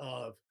images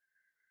of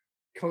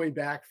coming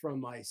back from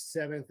my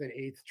 7th and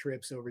 8th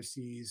trips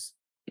overseas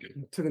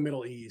to the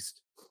Middle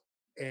East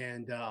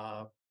and,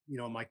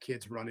 my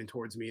kids running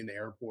towards me in the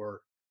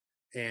airport.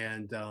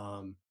 And,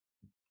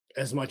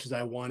 as much as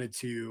I wanted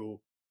to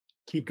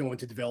keep going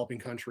to developing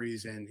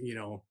countries and,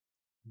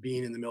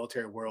 being in the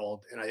military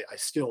world, and I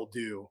still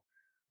do,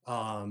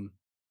 um,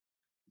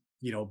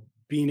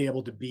 being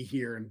able to be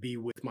here and be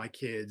with my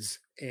kids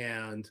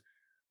and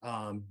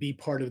be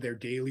part of their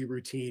daily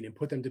routine and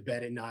put them to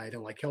bed at night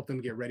and like help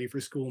them get ready for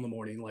school in the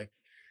morning. Like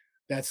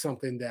that's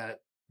something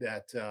that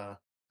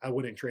I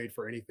wouldn't trade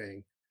for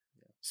anything.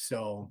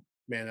 So,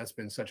 man, that's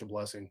been such a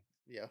blessing.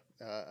 Yeah,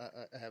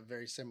 I have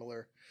very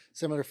similar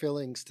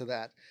feelings to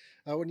that.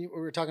 When you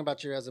we were talking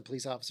about you as a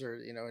police officer,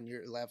 and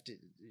you left,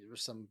 there were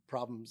some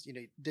problems.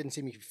 You didn't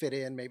seem to fit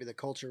in. Maybe the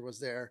culture was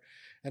there,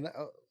 and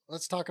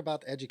let's talk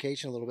about the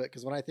education a little bit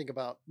because when I think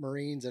about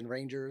Marines and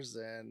Rangers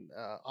and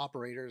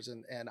operators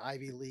and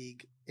Ivy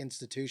League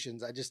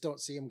institutions, I just don't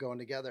see them going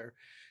together.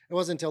 It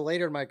wasn't until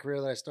later in my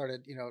career that I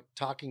started,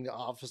 talking to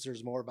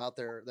officers more about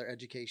their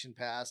education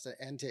past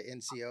and to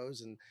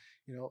NCOs and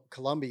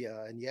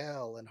Columbia and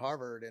Yale and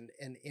Harvard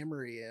and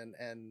Emory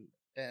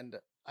and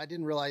I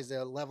didn't realize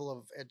the level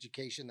of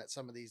education that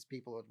some of these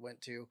people had went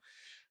to.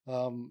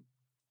 Um,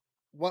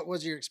 what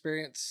was your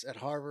experience at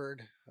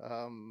Harvard?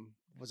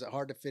 Was it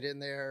hard to fit in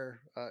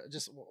there?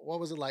 Just what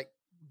was it like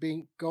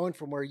being going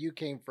from where you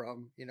came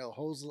from?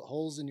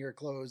 Holes in your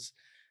clothes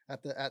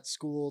at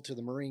school to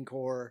the Marine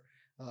Corps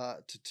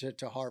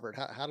to Harvard.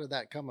 How did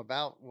that come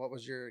about? What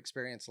was your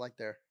experience like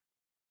there?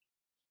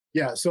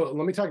 Yeah. So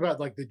let me talk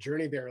about like the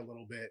journey there a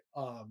little bit.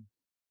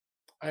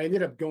 I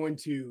ended up going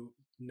to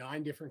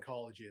 9 different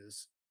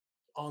colleges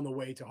on the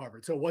way to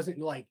Harvard. So it wasn't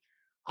like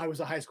I was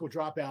a high school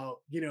dropout,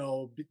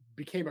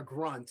 became a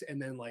grunt and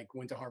then like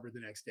went to Harvard the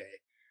next day.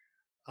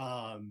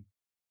 Um,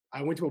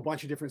 I went to a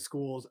bunch of different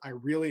schools. I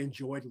really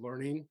enjoyed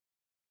learning.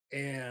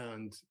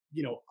 And,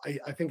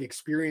 I think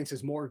experience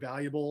is more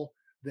valuable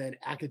than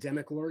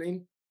academic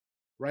learning,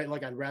 right?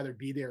 Like I'd rather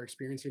be there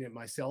experiencing it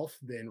myself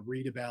than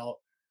read about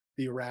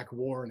the Iraq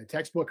war in a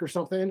textbook or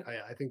something.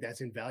 I think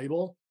that's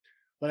invaluable.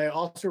 But I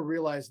also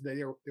realized that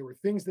there were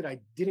things that I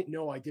didn't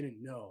know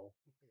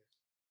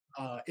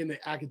in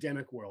the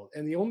academic world.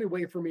 And the only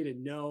way for me to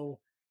know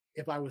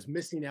if I was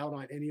missing out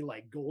on any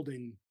like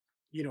golden,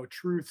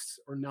 truths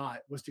or not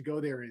was to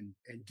go there and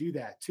do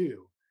that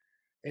too.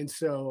 And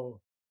so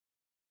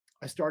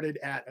I started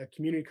at a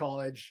community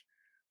college.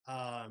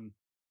 Um,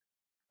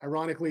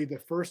 Ironically, the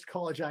first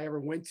college I ever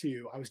went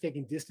to, I was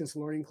taking distance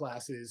learning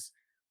classes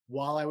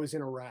while I was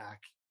in Iraq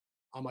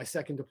on my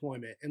second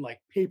deployment and like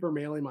paper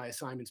mailing my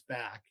assignments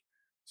back.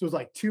 So it was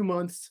like 2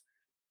 months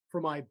for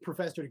my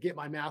professor to get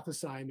my math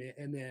assignment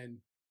and then,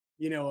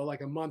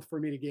 like a month for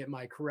me to get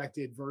my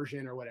corrected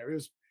version or whatever.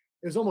 It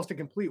was almost a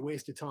complete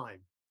waste of time,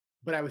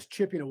 but I was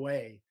chipping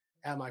away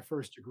at my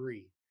first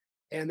degree.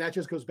 And that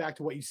just goes back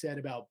to what you said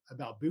about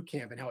boot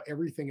camp and how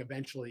everything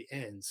eventually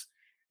ends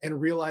and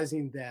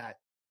realizing that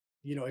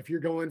if you're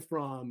going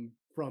from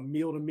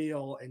meal to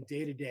meal and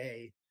day to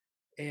day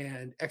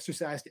and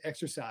exercise to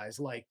exercise,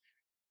 like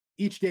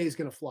each day is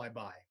going to fly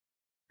by.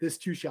 This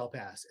too shall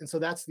pass. And so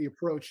that's the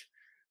approach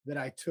that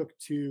I took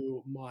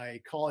to my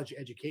college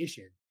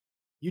education.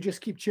 You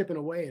just keep chipping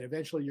away, and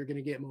eventually you're going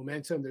to get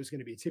momentum. There's going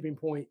to be a tipping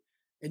point,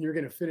 and you're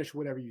going to finish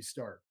whatever you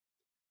start.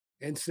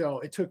 And so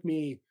it took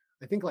me,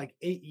 I think, like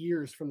 8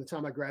 years from the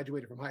time I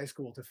graduated from high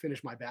school to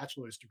finish my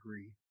bachelor's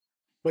degree.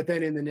 But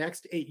then in the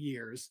next 8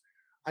 years,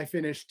 I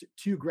finished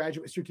 2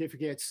 graduate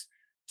certificates,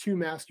 2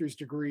 master's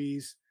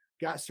degrees,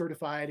 got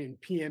certified in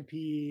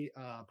PMP,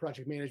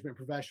 project management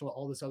professional,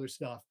 all this other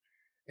stuff.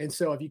 And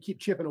so if you keep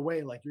chipping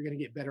away, like you're going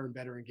to get better and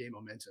better and gain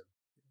momentum.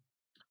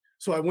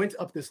 So I went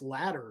up this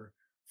ladder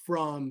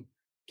from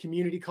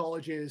community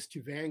colleges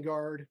to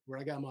Vanguard, where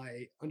I got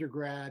my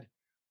undergrad,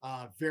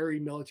 very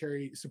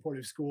military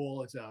supportive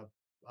school. It's a,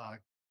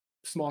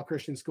 small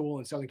Christian school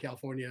in Southern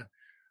California,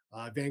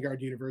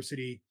 Vanguard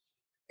University,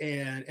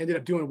 and ended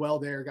up doing well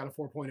there, got a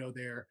 4.0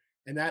 there.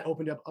 And that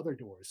opened up other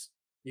doors.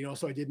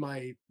 So I did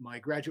my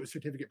graduate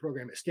certificate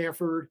program at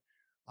Stanford,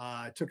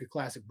 took a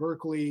class at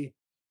Berkeley,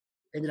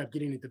 Ended up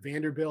getting into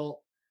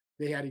Vanderbilt.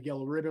 They had a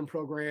yellow ribbon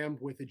program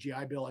with the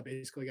GI Bill. I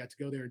basically got to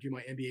go there and do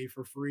my MBA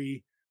for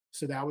free.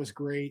 So that was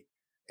great.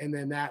 And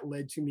then that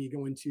led to me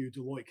going to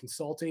Deloitte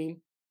Consulting,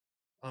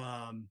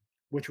 um,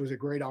 which was a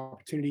great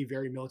opportunity,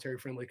 very military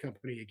friendly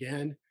company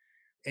again.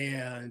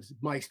 And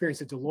my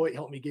experience at Deloitte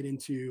helped me get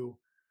into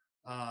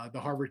the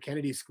Harvard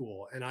Kennedy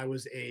School. And I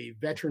was a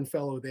veteran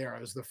fellow there. I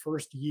was the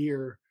first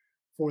year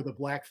for the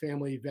Black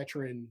Family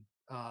Veteran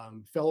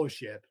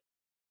Fellowship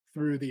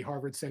through the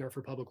Harvard Center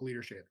for Public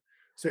Leadership.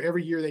 So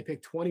every year they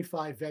pick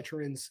 25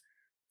 veterans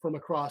from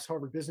across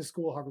Harvard Business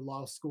School, Harvard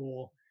Law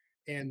School,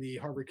 and the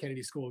Harvard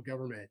Kennedy School of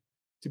Government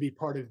to be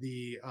part of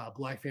the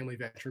Black Family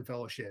Veteran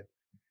Fellowship.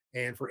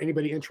 And for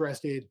anybody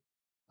interested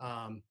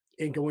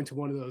in going to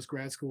one of those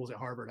grad schools at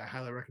Harvard, I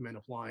highly recommend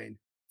applying.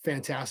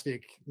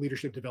 Fantastic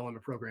leadership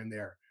development program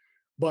there.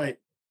 But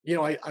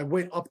I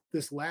went up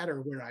this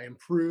ladder where I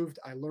improved,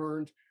 I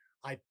learned,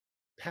 I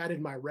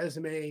padded my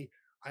resume,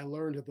 I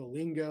learned the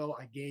lingo,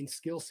 I gained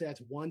skill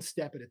sets one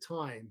step at a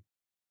time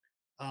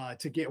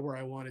to get where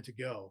I wanted to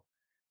go.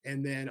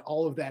 And then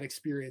all of that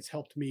experience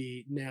helped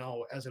me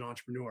now as an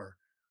entrepreneur.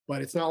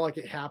 But it's not like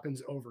it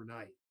happens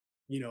overnight.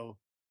 You know,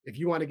 if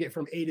you want to get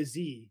from A to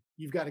Z,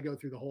 you've got to go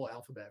through the whole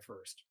alphabet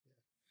first.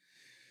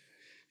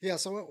 Yeah.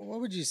 So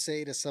what would you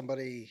say to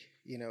somebody,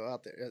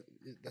 out there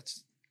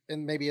that's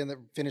and maybe in the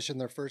finishing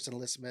their first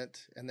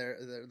enlistment and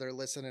they're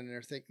listening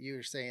and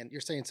you're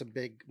saying some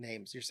big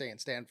names. You're saying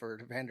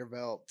Stanford,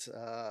 Vanderbilt,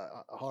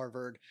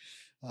 Harvard,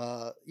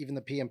 even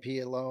the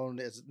PMP alone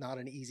is not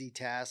an easy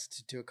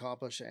task to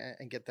accomplish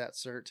and get that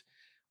cert.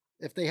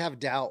 If they have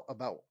doubt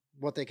about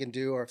what they can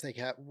do or if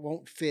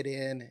won't fit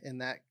in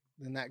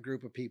that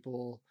group of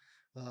people,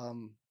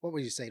 what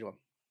would you say to them?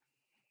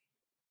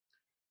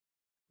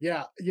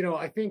 Yeah,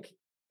 I think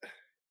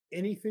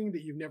anything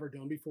that you've never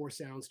done before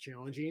sounds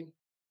challenging.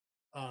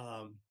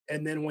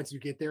 And then once you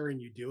get there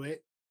and you do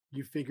it,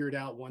 you figure it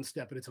out one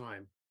step at a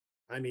time.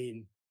 I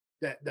mean,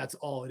 that's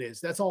all it is.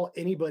 That's all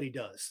anybody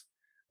does.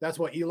 That's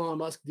what Elon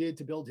Musk did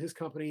to build his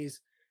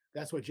companies.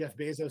 That's what Jeff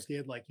Bezos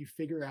did. Like you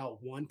figure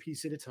out one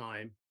piece at a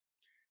time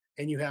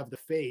and you have the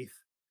faith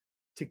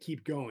to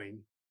keep going.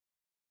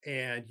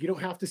 And you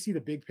don't have to see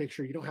the big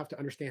picture. You don't have to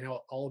understand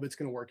how all of it's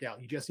going to work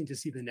out. You just need to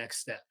see the next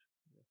step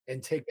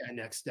and take that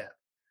next step.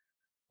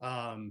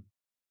 Um,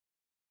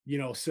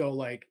 so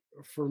like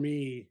for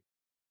me,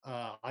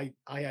 I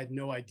had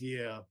no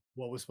idea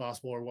what was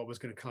possible or what was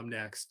going to come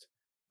next.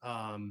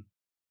 Um,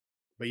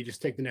 but you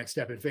just take the next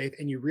step in faith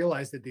and you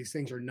realize that these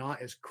things are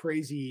not as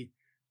crazy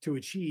to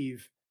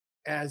achieve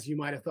as you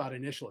might have thought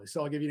initially.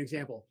 So I'll give you an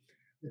example.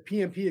 The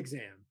PMP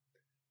exam,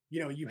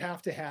 you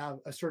have to have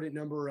a certain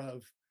number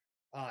of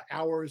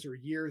hours or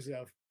years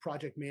of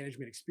project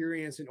management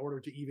experience in order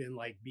to even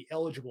like be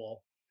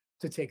eligible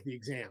to take the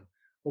exam.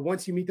 But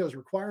once you meet those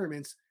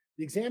requirements,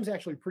 the exam's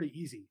actually pretty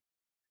easy.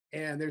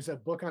 And there's a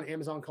book on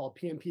Amazon called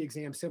PMP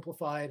Exam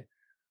Simplified.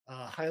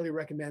 Highly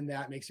recommend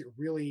that. Makes it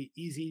really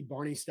easy,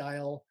 Barney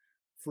style,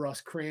 for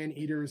us crayon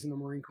eaters in the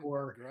Marine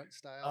Corps. Grunt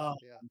style. Uh,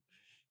 Yeah.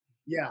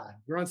 yeah,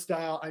 grunt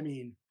style. I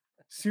mean,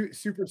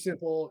 super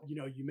simple.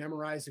 You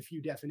memorize a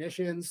few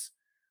definitions.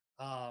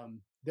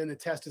 Then the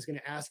test is going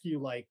to ask you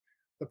like,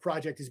 the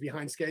project is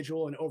behind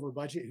schedule and over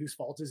budget. Whose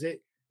fault is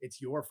it?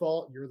 It's your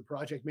fault. You're the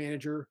project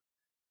manager.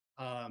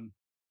 Um,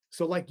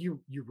 so like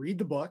you read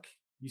the book,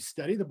 you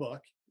study the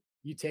book,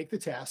 you take the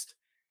test,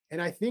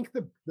 and I think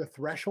the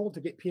threshold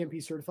to get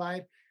PMP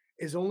certified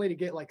is only to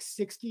get like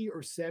 60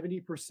 or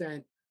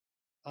 70%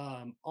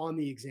 on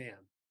the exam.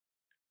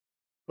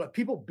 But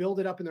people build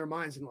it up in their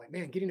minds and like,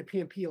 man, getting a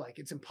PMP, like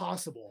it's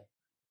impossible.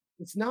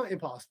 It's not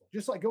impossible.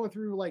 Just like going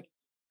through like,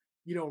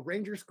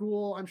 Ranger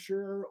school, I'm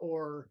sure,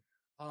 or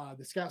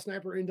the Scout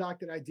Sniper Indoc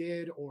that I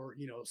did, or,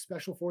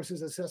 Special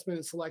Forces Assessment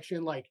and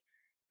Selection. Like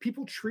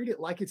people treat it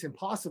like it's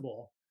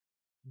impossible,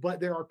 but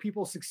there are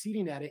people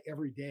succeeding at it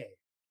every day.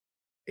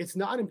 It's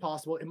not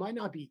impossible. It might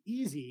not be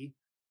easy.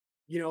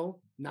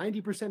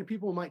 90% of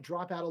people might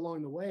drop out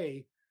along the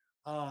way.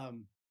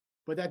 Um,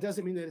 but that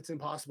doesn't mean that it's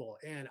impossible.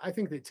 And I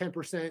think that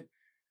 10%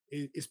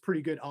 is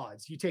pretty good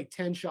odds. You take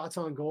 10 shots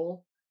on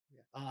goal,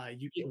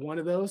 you get one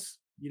of those,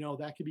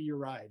 that could be your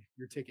ride,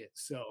 your ticket.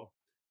 So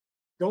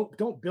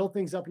don't build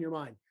things up in your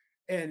mind.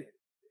 And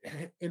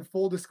in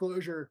full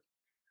disclosure,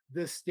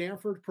 the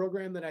Stanford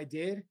program that I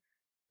did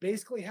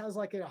basically has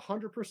like a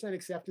 100%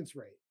 acceptance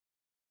rate.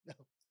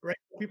 Right?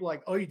 People are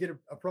like, oh, you did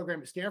a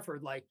program at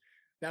Stanford, like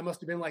that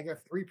must have been like a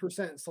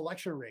 3%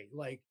 selection rate.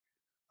 Like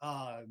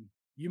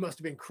you must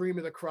have been cream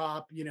of the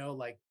crop,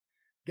 like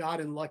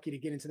gotten lucky to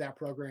get into that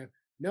program.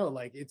 No,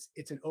 like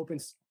it's an open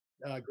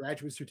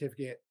graduate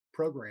certificate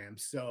program.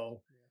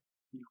 So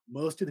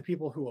most of the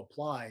people who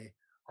apply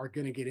are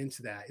going to get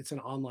into that. It's an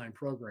online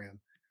program,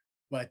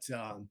 but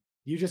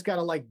you just got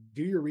to like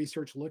do your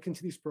research, look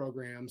into these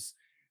programs,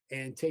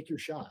 and take your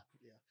shot.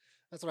 Yeah.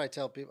 That's what I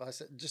tell people. I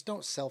said, just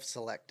don't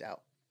self-select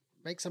out.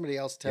 Make somebody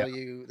else Yeah. tell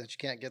you that you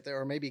can't get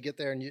there, or maybe get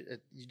there and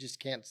you just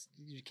can't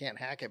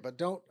hack it. But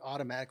don't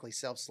automatically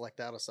self-select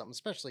out of something,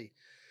 especially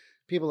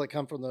people that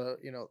come from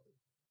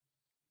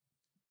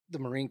the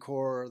Marine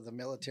Corps, the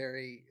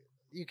military,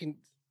 you can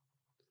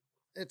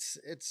it's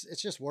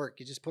just work.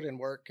 You just put in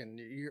work, and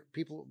you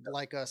people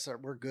like us are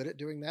we're good at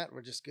doing that.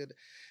 We're just good,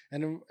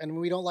 and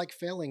we don't like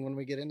failing when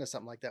we get into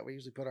something like that. We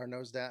usually put our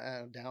nose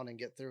down and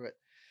get through it.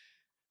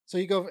 So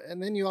you go,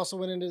 and then you also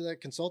went into the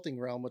consulting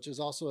realm, which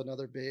is also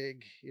another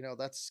big,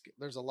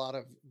 there's a lot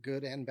of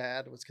good and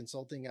bad with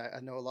consulting. I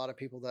know a lot of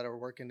people that are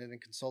working in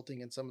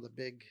consulting in some of the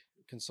big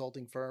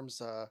consulting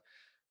firms.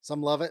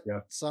 Some love it,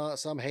 Yeah.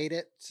 some hate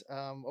it.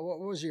 What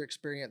was your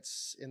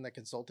experience in the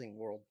consulting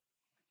world?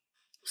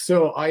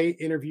 So I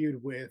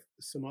interviewed with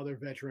some other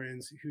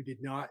veterans who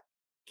did not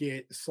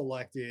get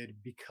selected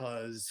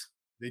because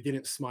they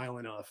didn't smile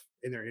enough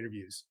in their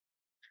interviews.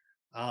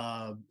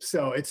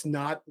 So it's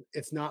not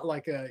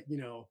like a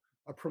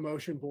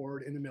promotion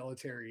board in the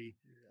military.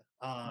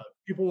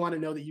 People want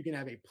to know that you can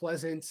have a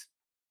pleasant,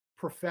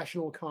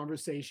 professional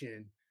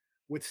conversation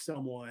with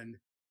someone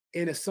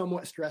in a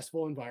somewhat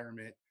stressful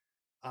environment.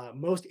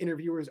 Most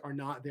interviewers are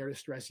not there to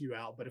stress you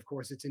out, but of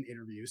course it's an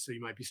interview, so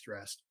you might be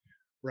stressed,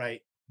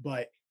 right?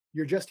 But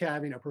you're just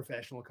having a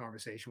professional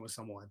conversation with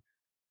someone.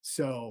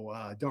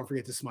 So don't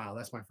forget to smile.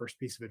 That's my first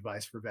piece of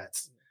advice for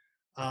vets.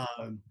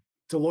 Um,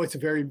 Deloitte's a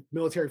very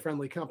military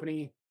friendly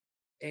company,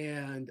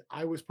 and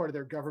I was part of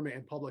their government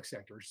and public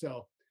sector.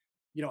 So,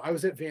 I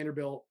was at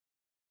Vanderbilt,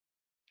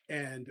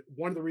 and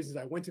one of the reasons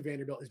I went to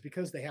Vanderbilt is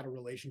because they had a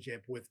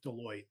relationship with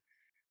Deloitte,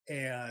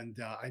 and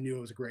I knew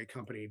it was a great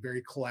company,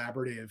 very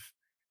collaborative,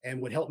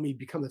 and would help me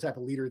become the type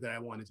of leader that I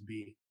wanted to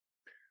be.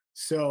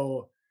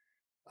 So,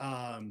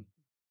 um,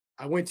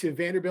 I went to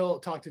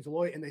Vanderbilt, talked to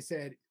Deloitte, and they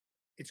said,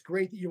 "It's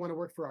great that you want to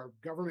work for our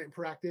government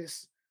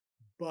practice,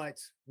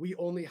 but we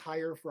only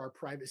hire for our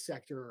private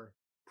sector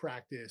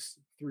practice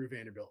through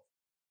Vanderbilt."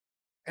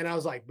 And I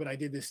was like, "But I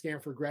did this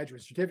Stanford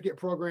graduate certificate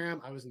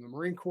program. I was in the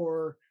Marine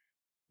Corps.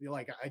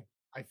 Like,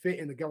 I fit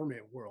in the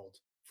government world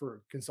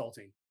for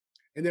consulting."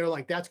 And they're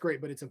like, "That's great,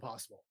 but it's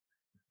impossible."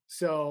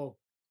 So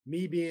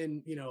me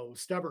being,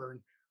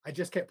 stubborn, I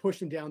just kept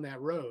pushing down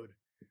that road.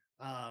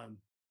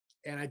 Um,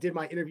 and I did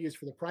my interviews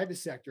for the private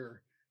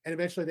sector. And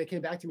eventually they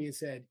came back to me and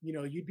said,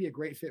 "You'd be a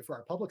great fit for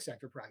our public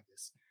sector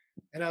practice."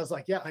 And I was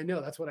like, "Yeah, I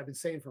know. That's what I've been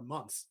saying for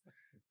months."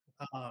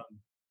 Um,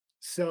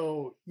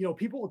 so,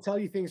 people will tell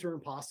you things are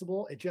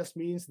impossible. It just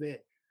means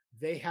that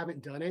they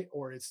haven't done it,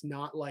 or it's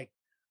not like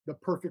the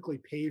perfectly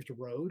paved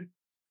road,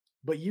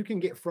 but you can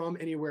get from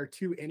anywhere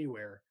to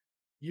anywhere.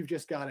 You've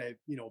just got to,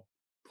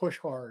 push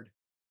hard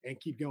and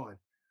keep going.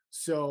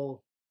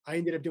 So I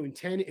ended up doing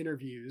 10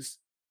 interviews,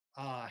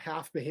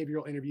 half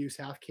behavioral interviews,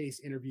 half case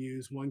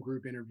interviews, one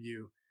group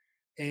interview,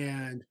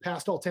 and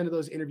passed all 10 of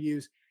those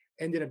interviews.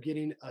 Ended up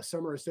getting a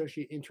summer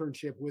associate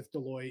internship with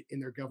Deloitte in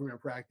their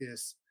government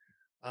practice.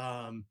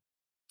 Um,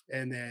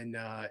 and then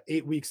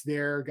 8 weeks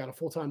there, got a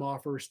full time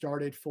offer,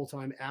 started full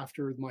time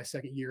after my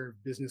second year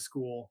of business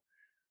school.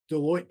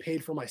 Deloitte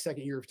paid for my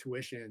second year of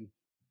tuition,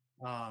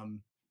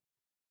 um,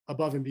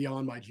 above and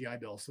beyond my GI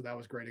Bill. So that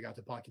was great. I got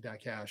to pocket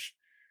that cash.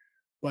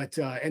 But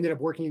ended up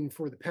working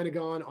for the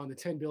Pentagon on the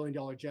 $10 billion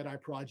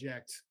JEDI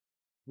project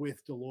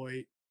with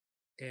Deloitte.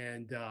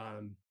 And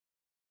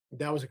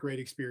that was a great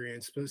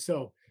experience. But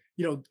so,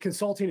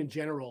 consulting in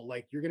general,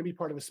 like, you're going to be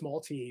part of a small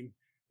team.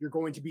 You're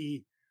going to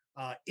be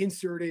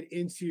inserted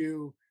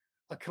into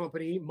a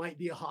company, might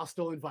be a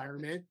hostile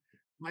environment,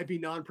 might be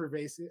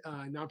non-pervasive,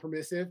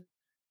 non-permissive,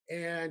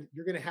 and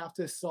you're going to have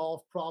to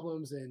solve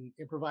problems and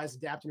improvise,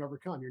 adapt, and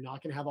overcome. You're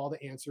not going to have all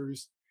the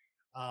answers.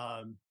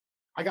 Um,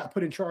 I got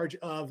put in charge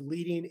of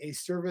leading a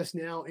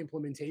ServiceNow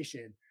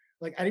implementation.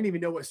 Like, I didn't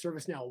even know what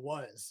ServiceNow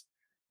was.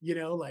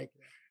 Like,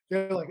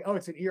 they're like, "Oh,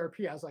 it's an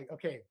ERP." I was like,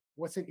 "Okay,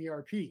 what's an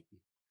ERP?"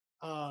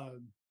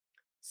 Um,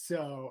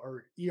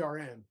 or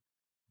ERM.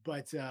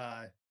 But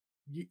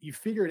you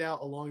figure it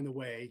out along the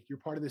way. You're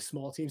part of this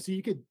small team, so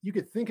you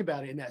could think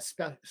about it in that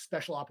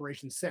special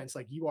operations sense,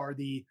 like you are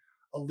the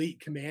elite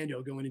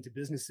commando going into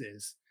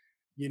businesses,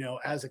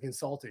 as a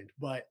consultant.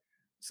 But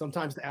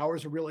sometimes the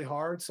hours are really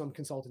hard. Some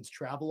consultants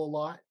travel a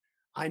lot.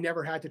 I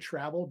never had to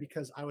travel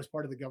because I was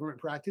part of the government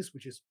practice,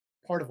 which is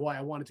part of why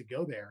I wanted to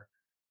go there.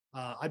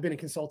 I've been in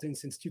consulting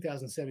since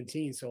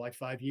 2017, so like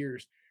 5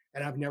 years,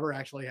 and I've never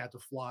actually had to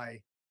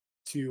fly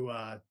to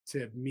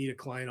meet a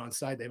client on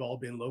site. They've all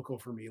been local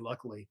for me,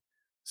 luckily.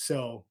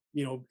 So,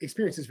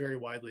 experiences vary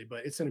widely,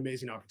 but it's an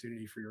amazing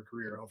opportunity for your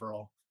career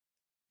overall.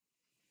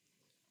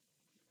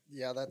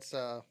 Yeah, that's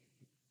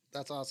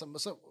awesome.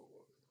 So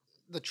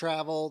the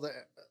travel, the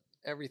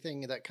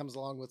everything that comes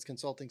along with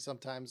consulting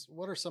sometimes,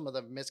 what are some of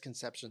the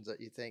misconceptions that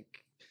you think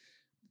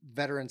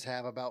veterans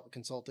have about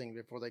consulting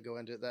before they go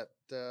into it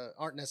that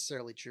aren't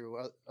necessarily true,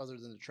 other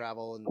than the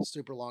travel and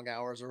super long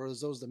hours, or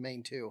is those the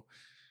main two?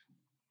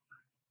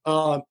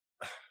 Um,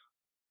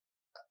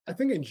 I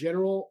think in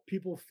general,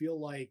 people feel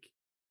like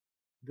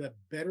the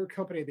better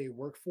company they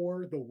work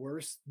for, the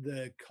worse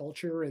the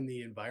culture and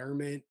the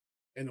environment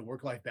and the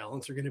work-life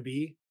balance are going to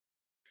be.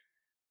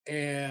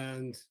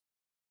 And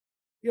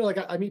like,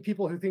 I meet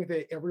people who think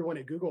that everyone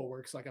at Google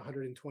works like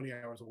 120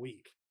 hours a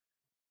week.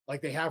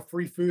 Like, they have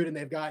free food and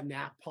they've got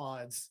nap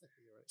pods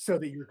so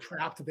that you're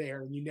trapped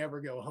there and you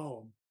never go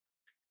home.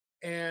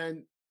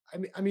 And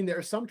I mean,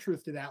 there's some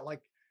truth to that.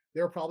 Like,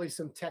 there are probably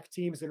some tech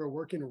teams that are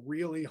working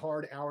really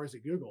hard hours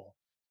at Google.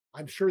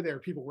 I'm sure there are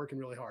people working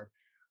really hard.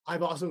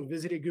 I've also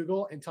visited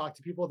Google and talked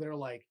to people that are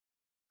like,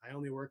 I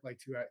only work like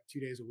 2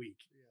 days a week,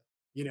 Yeah.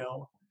 you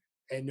know,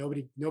 and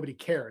nobody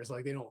cares.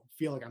 Like, they don't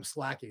feel like I'm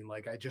slacking.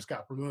 Like, I just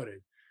got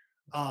promoted.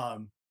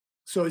 Um,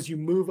 so as you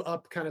move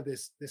up kind of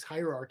this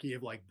hierarchy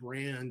of like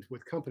brand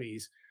with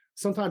companies,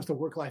 sometimes the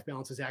work life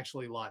balance is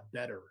actually a lot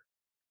better,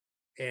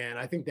 and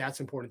I think that's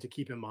important to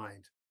keep in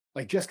mind.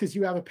 Like, just because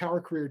you have a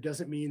power career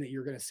doesn't mean that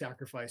you're going to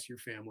sacrifice your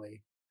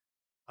family.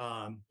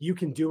 You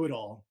can do it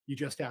all. You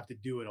just have to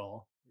do it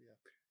all,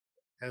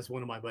 Yeah. as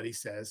one of my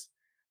buddies says.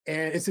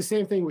 And it's the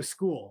same thing with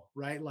school,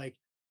 right? Like,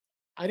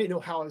 I didn't know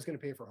how I was going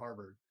to pay for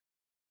Harvard.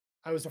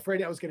 I was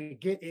afraid I was going to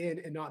get in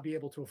and not be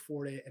able to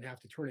afford it and have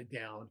to turn it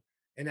down.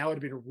 And that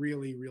would have been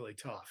really, really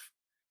tough.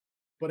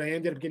 But I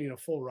ended up getting a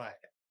full ride.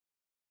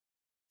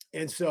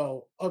 And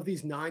so, of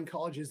these 9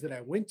 colleges that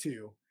I went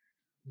to,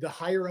 the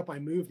higher up I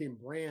moved in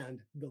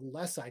brand, the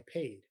less I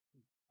paid.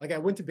 Like, I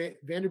went to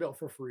Vanderbilt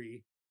for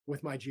free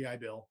with my GI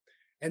Bill,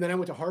 and then I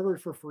went to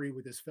Harvard for free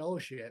with this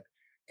fellowship,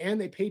 and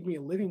they paid me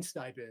a living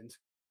stipend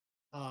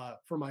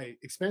for my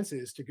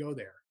expenses to go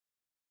there.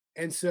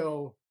 And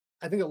so,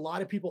 I think a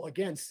lot of people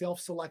again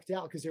self-select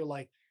out because they're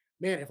like,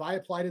 "Man, if I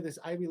apply to this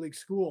Ivy League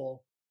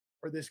school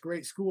or this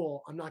great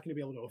school, I'm not going to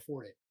be able to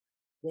afford it."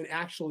 When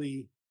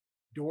actually,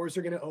 doors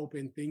are going to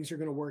open, things are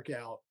going to work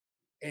out,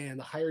 and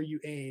the higher you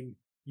aim,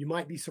 you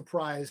might be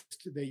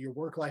surprised that your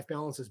work-life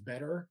balance is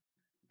better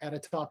at a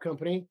top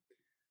company.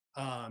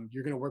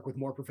 You're going to work with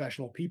more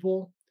professional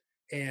people,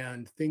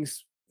 and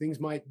things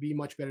might be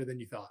much better than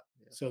you thought.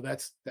 Yeah. So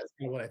that's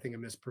kind of what I think a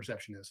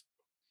misperception is.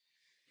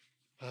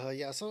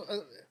 Yeah. So,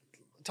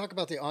 talk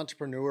about the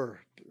entrepreneur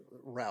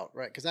route,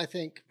 right? Because I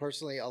think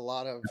personally, a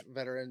lot of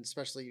veterans,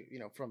 especially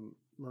from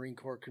Marine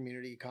Corps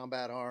community,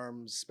 combat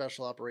arms,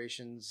 special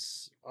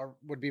operations, are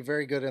would be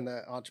very good in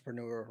the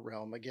entrepreneur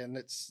realm. Again,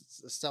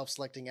 it's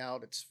self-selecting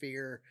out, it's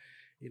fear,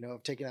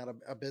 of taking out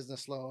a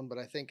business loan. But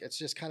I think it's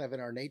just kind of in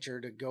our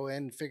nature to go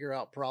in, figure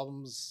out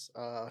problems,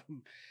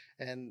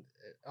 and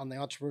on the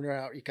entrepreneur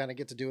route, you kind of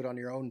get to do it on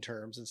your own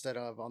terms instead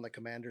of on the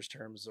commander's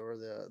terms or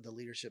the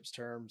leadership's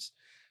terms.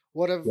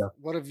 Yeah.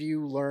 What have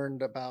you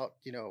learned about,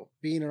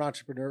 being an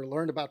entrepreneur,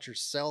 learned about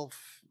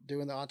yourself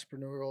doing the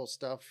entrepreneurial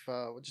stuff?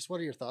 Just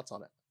what are your thoughts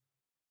on it?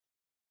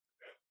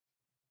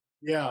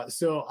 Yeah,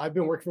 so I've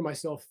been working for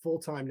myself full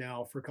time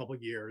now for a couple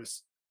of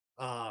years.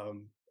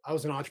 I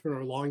was an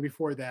entrepreneur long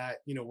before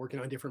that,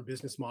 working on different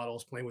business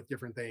models, playing with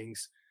different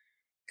things.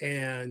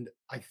 And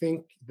I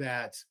think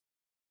that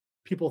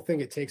people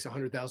think it takes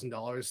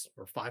 $100,000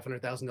 or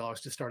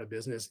 $500,000 to start a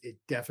business. It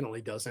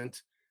definitely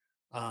doesn't.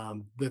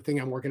 The thing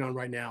I'm working on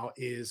right now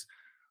is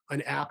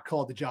an app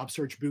called the Job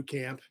Search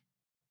Bootcamp.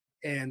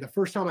 And the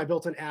first time I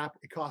built an app,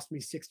 it cost me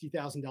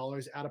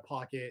 $60,000 out of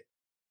pocket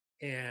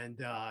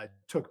and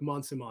took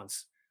months and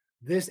months.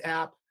 This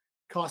app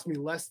cost me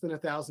less than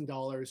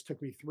 $1,000,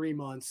 took me 3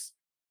 months,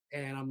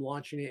 and I'm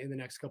launching it in the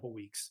next couple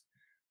weeks.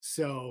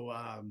 So,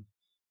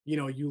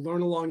 you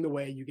learn along the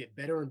way, you get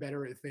better and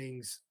better at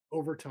things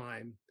over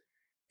time,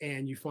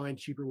 and you find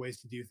cheaper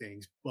ways to do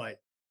things. But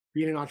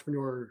being an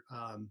entrepreneur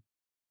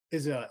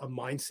is a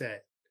mindset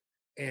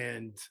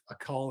and a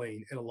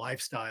calling and a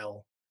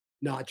lifestyle,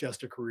 not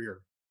just a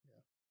career.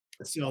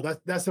 So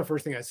that's the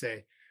first thing I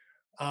say.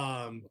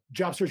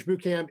 Job Search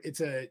Bootcamp,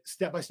 it's a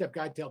step-by-step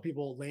guide to help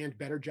people land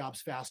better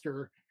jobs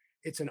faster.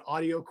 It's an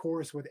audio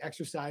course with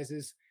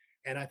exercises,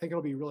 and I think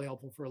it'll be really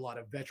helpful for a lot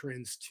of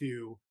veterans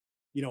to,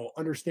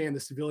 understand the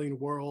civilian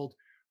world,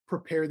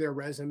 prepare their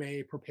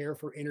resume, prepare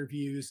for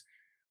interviews,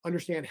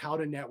 understand how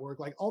to network,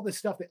 like all the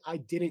stuff that I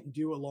didn't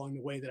do along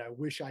the way that I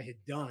wish I had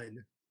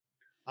done.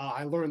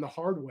 I learned the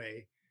hard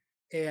way,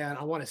 and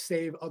I want to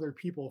save other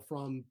people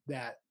from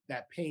that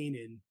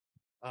pain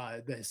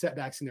and the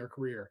setbacks in their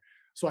career.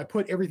 So I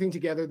put everything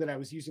together that I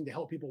was using to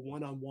help people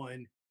one on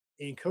one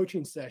in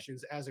coaching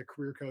sessions as a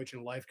career coach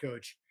and life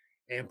coach,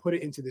 and put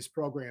it into this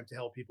program to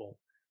help people.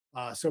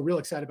 So real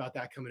excited about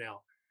that coming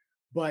out.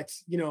 But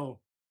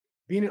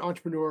being an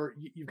entrepreneur,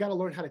 you've got to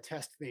learn how to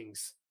test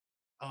things.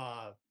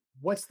 Uh,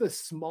 what's the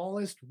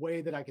smallest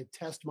way that I could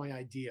test my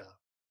idea?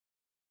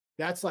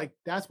 That's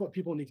what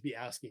people need to be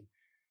asking.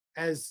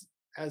 As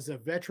a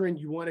veteran,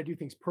 you want to do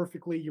things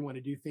perfectly. You want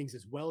to do things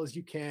as well as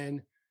you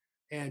can,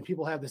 and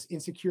people have this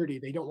insecurity.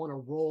 They don't want to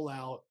roll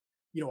out,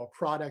 a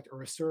product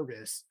or a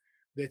service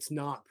that's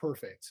not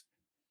perfect.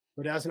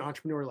 But as an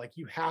entrepreneur, like,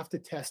 you have to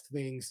test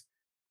things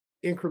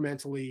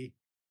incrementally,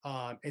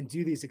 and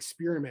do these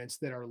experiments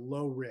that are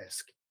low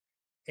risk.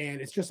 And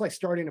it's just like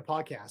starting a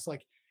podcast.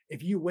 Like,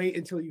 if you wait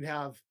until you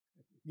have,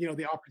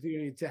 the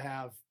opportunity to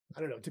have, I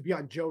don't know, to be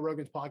on Joe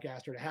Rogan's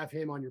podcast or to have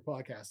him on your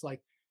podcast,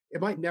 like,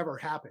 it might never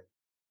happen.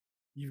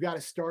 You've got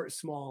to start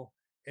small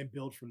and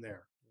build from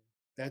there.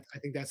 That I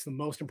think that's the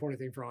most important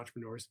thing for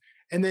entrepreneurs.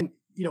 And then,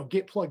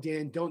 get plugged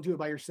in. Don't do it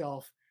by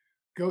yourself.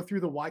 Go through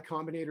the Y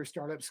Combinator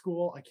Startup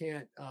School. I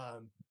can't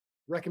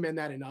recommend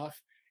that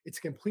enough. It's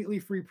a completely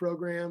free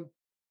program.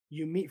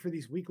 You meet for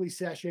these weekly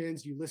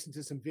sessions. You listen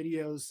to some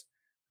videos.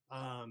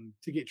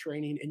 to get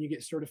training, and you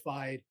get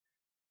certified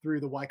through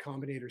the Y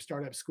Combinator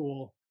Startup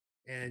School.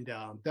 And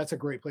that's a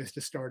great place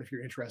to start if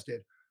you're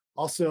interested.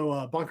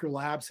 Also, Bunker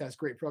Labs has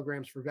great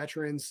programs for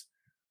veterans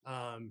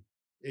um,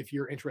 if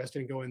you're interested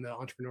in going the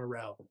entrepreneur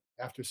route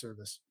after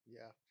service.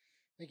 Yeah.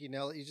 I think you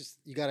know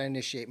you got to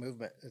initiate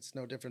movement. It's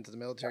no different to the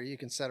military. You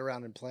can sit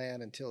around and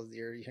plan until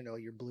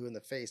you're blue in the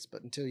face,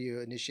 but until you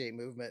initiate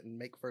movement and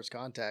make first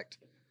contact,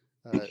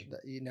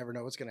 you never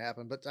know what's going to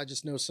happen. But I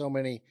just know so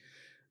many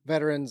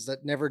veterans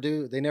that never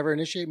do. They never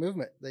initiate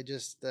movement. They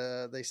just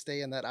they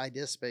stay in that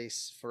idea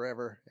space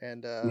forever,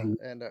 Mhm.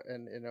 and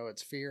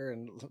it's fear,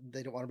 and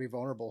they don't want to be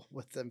vulnerable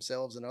with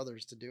themselves and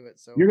others to do it.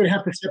 So You're going to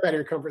have to step out of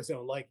your comfort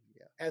zone. Like,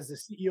 yeah, as the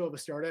CEO of a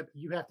startup,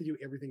 you have to do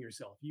everything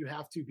yourself. You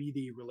have to be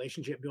the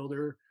relationship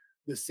builder,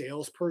 the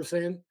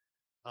salesperson.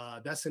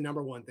 That's the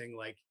number one thing.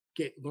 Like,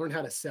 learn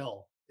how to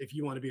sell if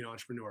you want to be an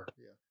entrepreneur,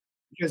 yeah,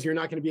 because you're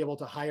not going to be able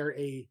to hire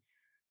a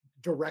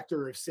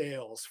director of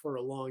sales for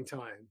a long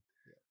time.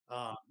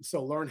 yeah.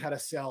 So learn how to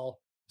sell,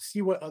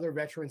 see what other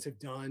veterans have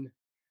done.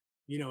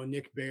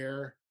 Nick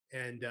Bear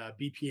and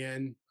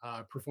BPN,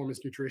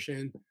 Performance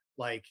Nutrition,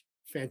 like,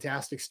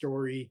 fantastic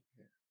story.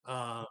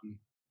 Um,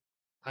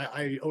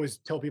 I always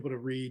tell people to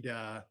read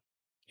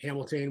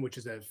Hamilton, which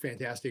is a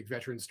fantastic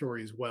veteran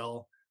story as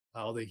well,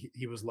 although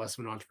he was less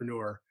of an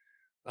entrepreneur.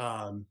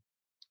 Um,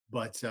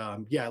 but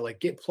yeah, like,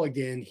 get plugged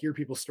in, hear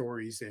people's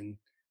stories,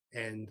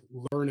 and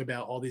learn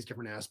about all these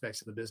different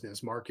aspects of the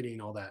business, marketing,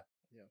 all that.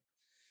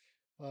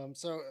 Yeah.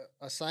 So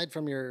aside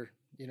from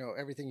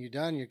everything you've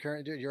done, you're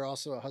currently doing, you're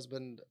also a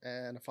husband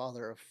and a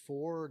father of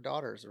four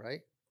daughters,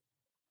 right?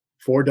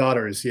 Four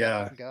daughters,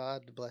 yeah.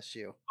 God bless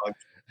you.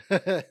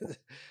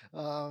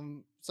 Uh,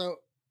 So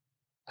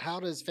how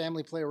does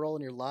family play a role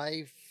in your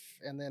life?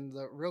 And then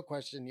the real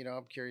question,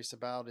 I'm curious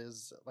about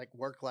is like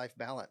work-life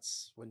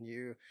balance. When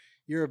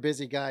you're a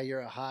busy guy, you're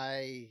a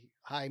high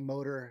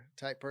motor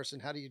type person.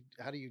 How do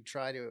you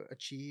try to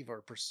achieve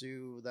or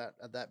pursue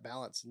that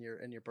balance in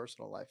your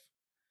personal life?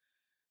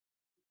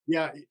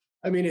 Yeah,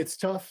 I mean, it's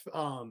tough.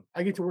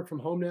 I get to work from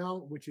home now,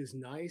 which is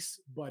nice,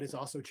 but it's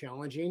also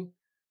challenging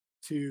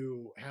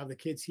to have the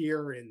kids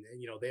here, and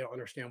they don't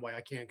understand why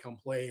I can't come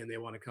play, and they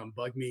want to come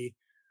bug me.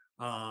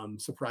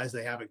 Surprised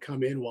they haven't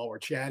come in while we're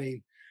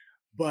chatting,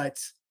 but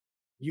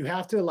you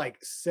have to, like,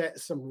 set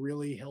some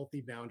really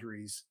healthy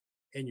boundaries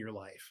in your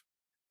life.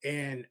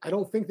 And I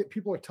don't think that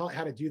people are taught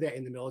how to do that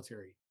in the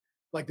military.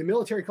 Like, the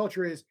military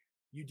culture is,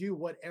 you do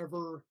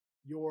whatever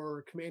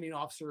your commanding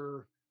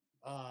officer,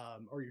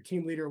 or your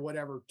team leader,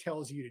 whatever,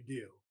 tells you to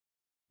do,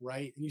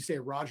 right? And you say,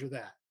 Roger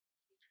that.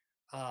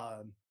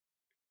 Um,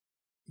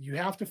 you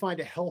have to find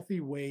a healthy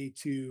way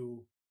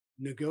to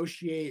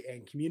negotiate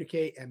and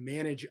communicate and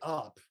manage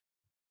up.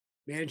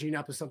 Managing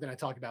up is something I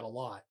talk about a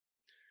lot.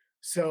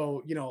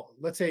 So,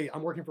 let's say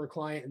I'm working for a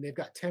client and they've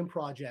got 10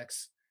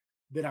 projects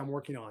that I'm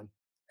working on,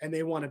 and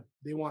they want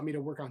me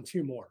to work on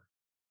two more.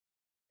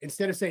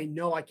 Instead of saying,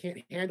 no, I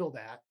can't handle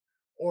that,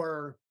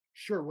 or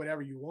sure,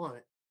 whatever you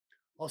want,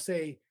 I'll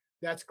say,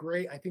 that's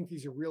great. I think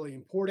these are really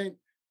important.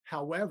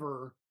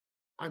 However,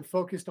 I'm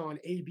focused on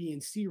A, B,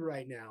 and C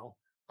right now.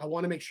 I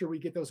want to make sure we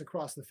get those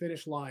across the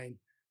finish line,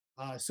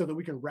 so that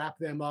we can wrap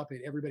them up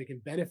and everybody can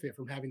benefit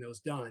from having those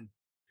done.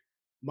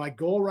 My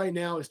goal right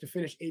now is to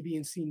finish A, B,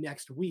 and C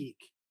next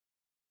week.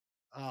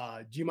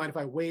 Do you mind if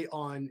I wait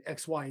on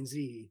X, Y, and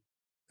Z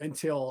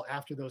until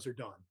after those are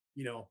done?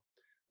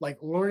 Like,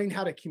 learning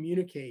how to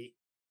communicate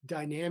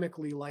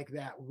dynamically like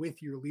that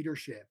with your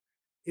leadership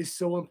is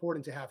so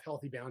important to have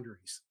healthy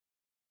boundaries.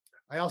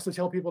 I also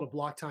tell people to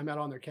block time out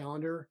on their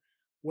calendar,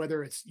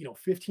 whether it's,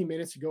 15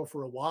 minutes to go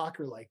for a walk,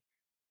 or like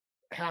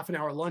half an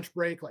hour lunch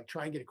break, like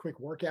try and get a quick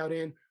workout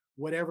in,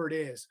 whatever it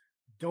is.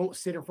 Don't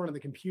sit in front of the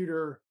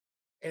computer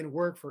and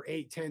work for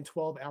 8, 10,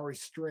 12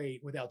 hours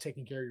straight without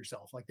taking care of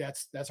yourself. Like,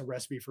 that's a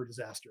recipe for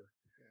disaster.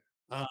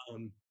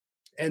 Um,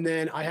 and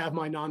then I have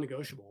my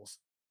non-negotiables.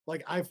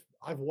 Like, I've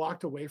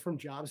walked away from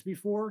jobs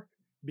before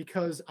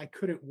because I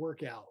couldn't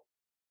work out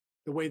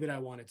the way that I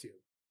wanted to.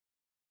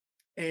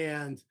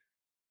 And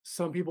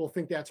some people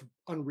think that's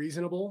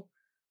unreasonable.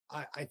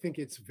 I think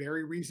it's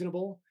very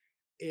reasonable.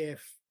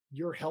 If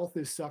your health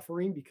is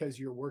suffering because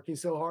you're working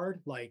so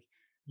hard, like,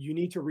 you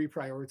need to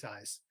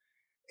reprioritize.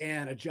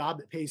 And a job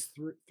that pays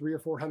three or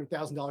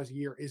 $400,000 a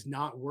year is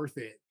not worth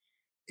it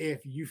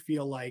if you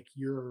feel like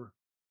you're,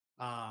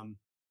 um,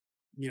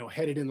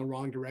 headed in the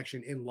wrong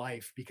direction in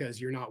life because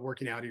you're not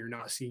working out or you're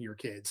not seeing your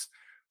kids.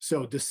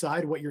 So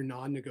decide what your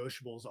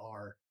non-negotiables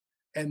are,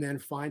 and then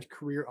find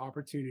career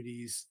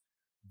opportunities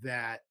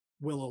that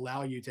will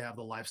allow you to have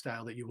the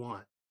lifestyle that you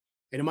want.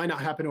 And it might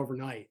not happen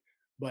overnight,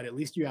 but at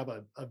least you have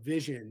a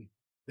vision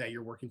that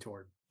you're working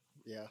toward.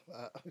 Yeah.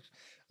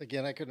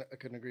 Again, I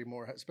couldn't agree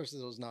more. Especially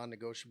those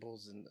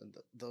non-negotiables and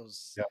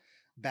those Yeah.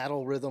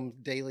 battle rhythm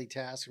daily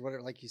tasks or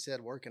whatever. Like you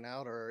said, working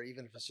out, or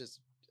even if it's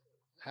just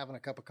having a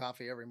cup of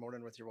coffee every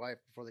morning with your wife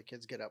before the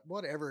kids get up.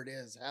 Whatever it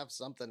is, have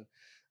something,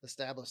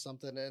 establish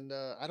something. And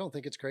I don't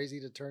think it's crazy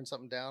to turn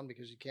something down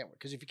because you can't.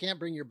 Because if you can't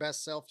bring your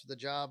best self to the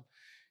job,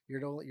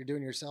 you're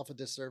doing yourself a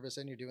disservice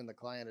and you're doing the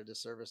client a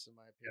disservice, in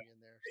my Yeah. opinion.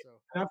 There,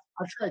 so And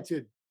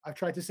I've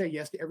tried to say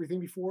yes to everything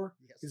before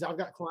yes, because I've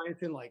got a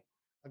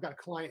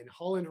client in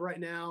Holland right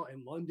now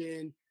and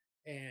London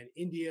and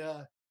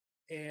India,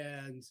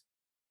 and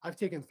I've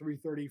taken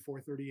 3:30,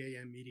 4:30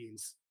 a.m.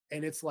 meetings.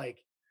 And it's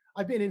like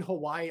I've been in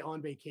Hawaii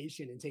on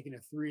vacation and taken a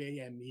 3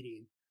 a.m.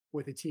 meeting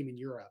with a team in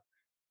Europe.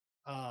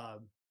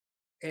 Um,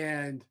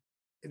 and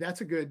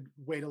that's a good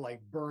way to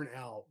like burn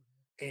out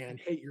and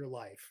hate your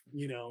life,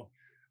 you know?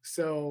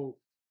 So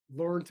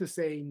learn to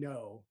say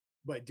no,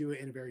 but do it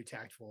in a very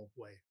tactful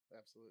way.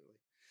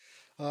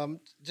 absolutely.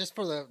 Just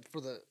for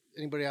the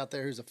anybody out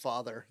there who's a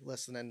father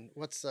listening,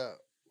 what's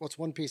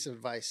one piece of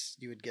advice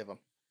you would give them?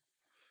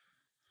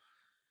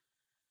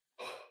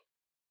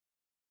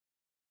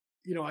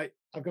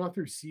 I've gone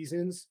through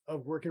seasons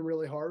of working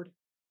really hard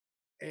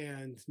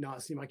and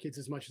not seeing my kids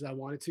as much as I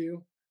wanted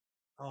to.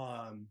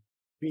 Um,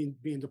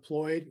 being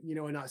deployed,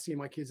 and not seeing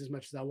my kids as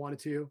much as I wanted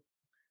to,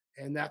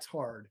 and that's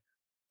hard.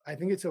 I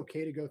think it's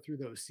okay to go through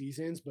those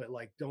seasons, but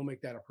like don't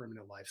make that a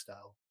permanent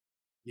lifestyle.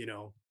 You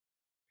know,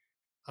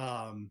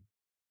 um,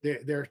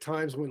 there are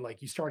times when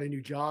like you start a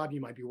new job,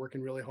 you might be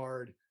working really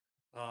hard,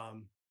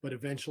 but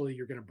eventually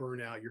you're going to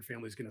burn out. Your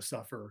family's going to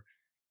suffer,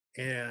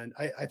 and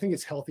I think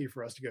it's healthy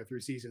for us to go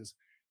through seasons.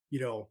 You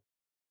know,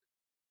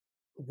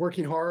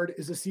 working hard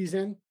is a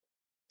season,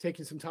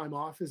 taking some time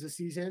off is a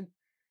season.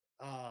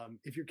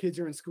 If your kids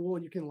are in school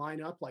and you can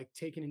line up like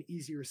taking an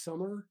easier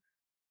summer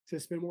to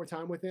spend more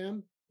time with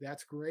them,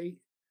 that's great.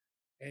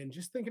 And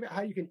just think about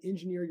how you can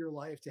engineer your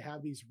life to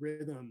have these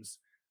rhythms,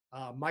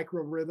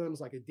 micro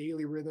rhythms, like a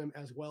daily rhythm,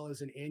 as well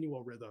as an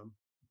annual rhythm,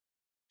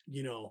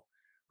 you know,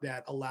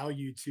 that allow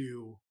you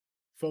to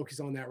focus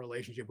on that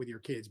relationship with your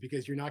kids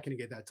because you're not going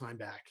to get that time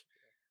back.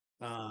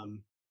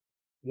 Um,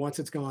 Once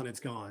it's gone, it's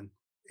gone.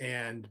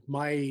 And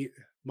my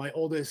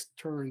oldest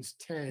turns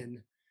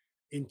 10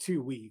 in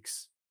 2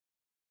 weeks,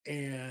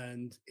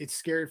 and it's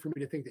scary for me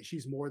to think that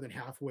she's more than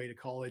halfway to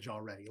college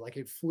already. Like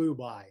it flew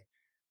by.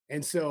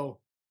 And so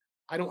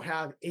I don't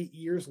have 8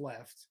 years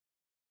left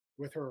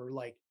with her.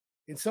 Like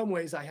in some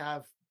ways, I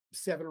have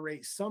 7 or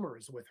 8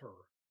 summers with her,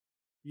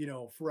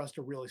 for us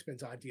to really spend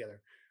time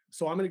together.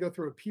 So I'm going to go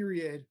through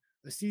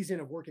a season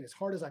of working as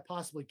hard as I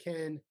possibly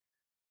can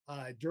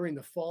during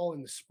the fall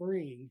and the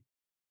spring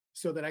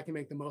so that I can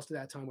make the most of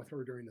that time with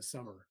her during the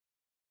summer.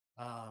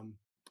 Um,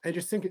 and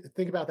just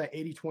think about that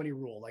 80-20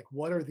 rule. Like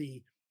what are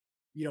the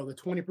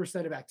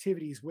 20% of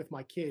activities with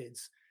my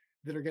kids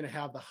that are going to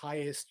have the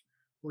highest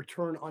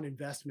return on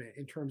investment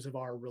in terms of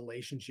our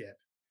relationship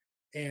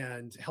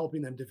and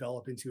helping them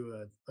develop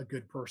into a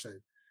good person.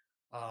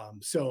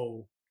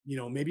 So,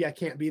 maybe I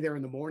can't be there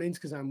in the mornings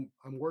because I'm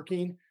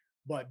working,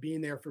 but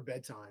being there for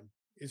bedtime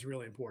is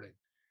really important.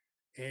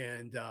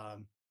 And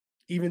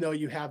even though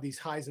you have these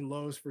highs and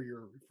lows for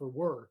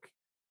work,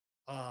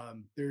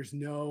 um, there's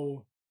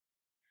no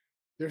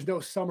there's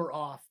no summer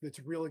off that's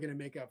really going to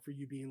make up for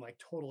you being like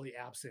totally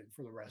absent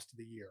for the rest of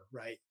the year,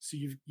 right? So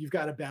you've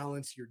got to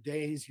balance your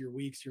days, your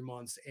weeks, your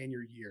months, and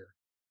your year,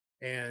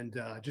 and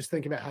just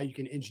think about how you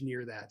can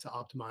engineer that to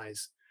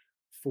optimize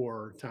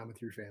for time with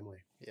your family.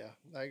 Yeah,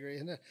 I agree.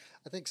 And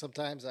I think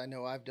sometimes I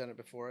know I've done it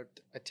before.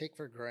 I take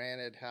for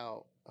granted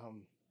how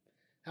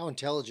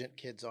intelligent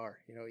kids are.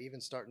 You know,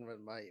 even starting with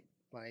my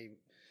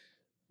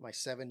my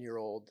 7 year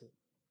old.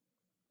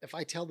 If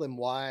I tell them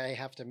why I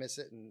have to miss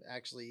it and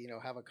actually,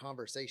 have a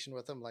conversation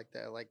with them like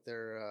that, like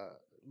they're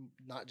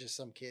not just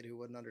some kid who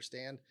wouldn't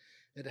understand,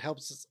 it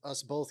helps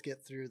us both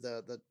get through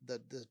the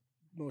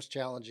most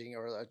challenging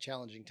or a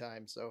challenging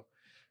time. So,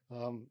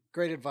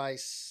 great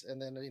advice.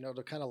 And then,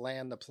 to kind of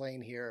land the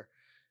plane here,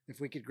 if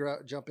we could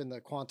jump in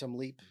the quantum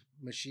leap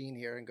machine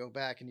here and go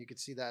back, and you could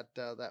see that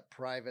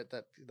private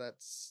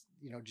that's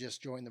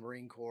just joined the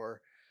Marine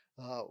Corps,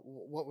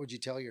 what would you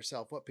tell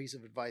yourself? What piece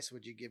of advice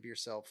would you give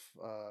yourself,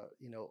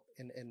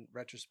 in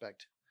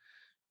retrospect?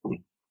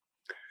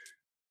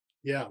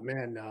 Yeah,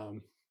 man.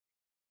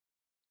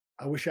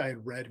 I wish I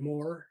had read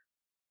more.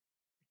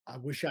 I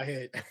wish I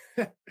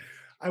had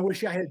I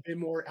wish I had been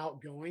more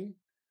outgoing.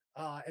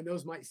 And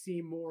those might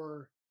seem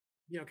more,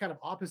 kind of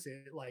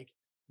opposite. Like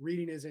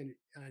reading is an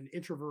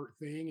introvert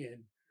thing,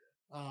 and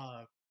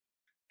uh,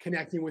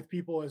 connecting with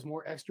people is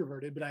more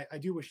extroverted. But I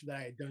do wish that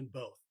I had done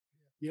both.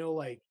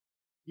 Like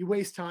you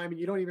waste time and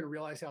you don't even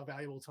realize how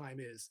valuable time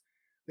is.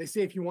 They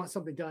say if you want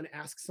something done,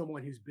 ask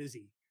someone who's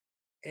busy.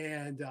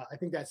 And I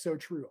think that's so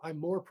true. I'm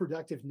more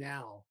productive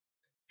now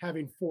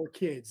having 4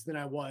 kids than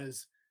I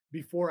was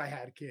before I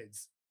had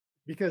kids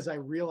because I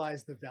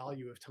realized the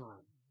value of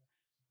time.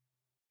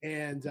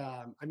 And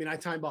I mean, I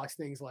time box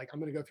things like I'm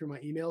going to go through my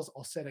emails.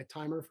 I'll set a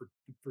timer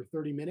for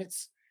 30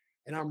 minutes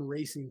and I'm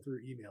racing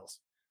through emails.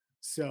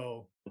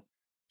 So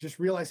just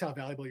realize how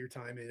valuable your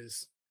time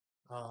is.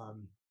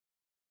 Um,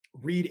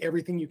 Read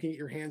everything you can get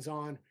your hands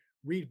on.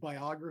 Read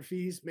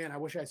biographies. Man, I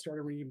wish I'd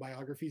started reading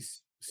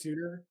biographies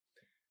sooner.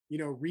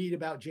 Read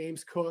about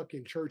James Cook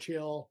and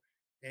Churchill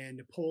and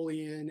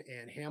Napoleon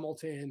and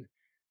Hamilton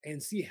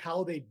and see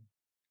how they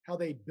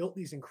built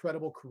these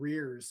incredible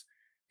careers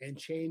and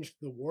changed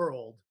the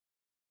world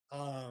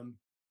Um,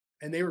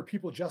 and they were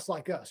people just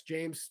like us.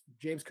 James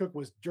Cook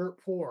was dirt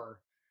poor,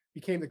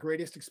 became the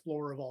greatest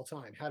explorer of all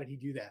time. How did he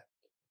do that?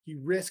 He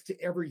risked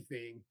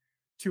everything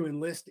to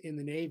enlist in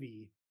the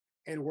Navy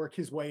and work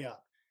his way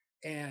up.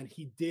 And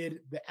he did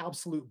the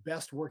absolute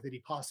best work that he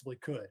possibly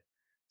could.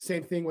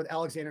 Same thing with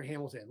Alexander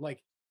Hamilton.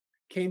 Like,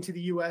 came to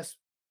the US,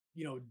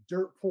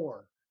 dirt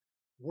poor,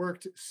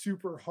 worked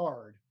super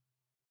hard,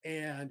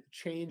 and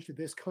changed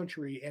this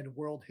country and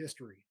world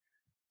history.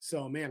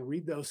 So, man,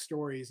 read those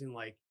stories and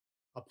like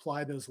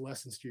apply those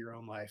lessons to your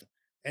own life,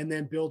 and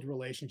then build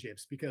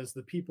relationships, because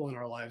the people in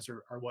our lives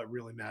are what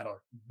really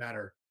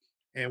matter.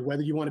 And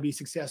whether you want to be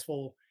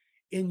successful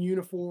in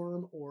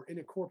uniform or in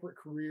a corporate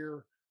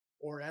career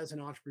or as an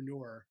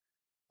entrepreneur,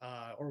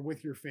 or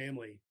with your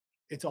family,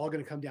 it's all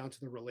going to come down to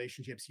the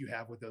relationships you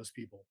have with those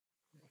people.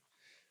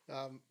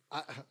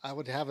 I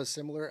would have a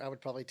similar. I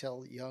would probably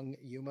tell young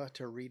Yuma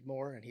to read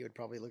more, and he would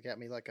probably look at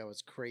me like I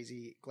was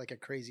crazy, like a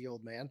crazy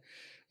old man.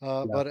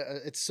 Yeah. But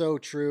it's so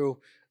true.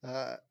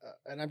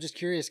 And I'm just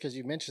curious because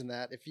you mentioned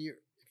that if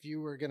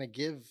you were going to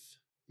give,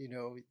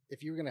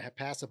 if you were going to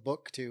pass a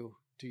book to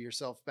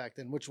yourself back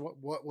then, which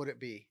what would it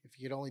be if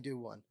you could only do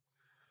one?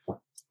 Let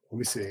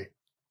me see.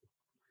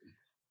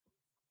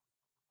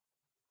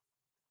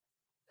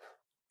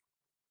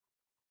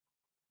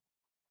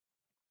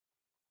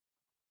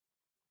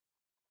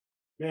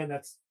 Man,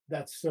 that's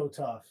so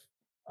tough.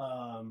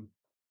 Um,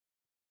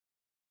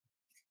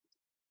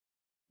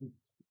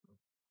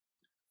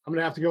 I'm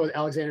gonna have to go with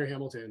Alexander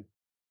Hamilton.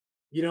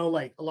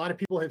 Like, a lot of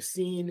people have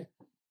seen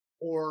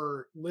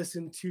or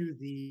listened to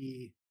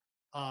the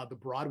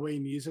Broadway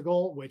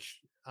musical,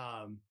 which,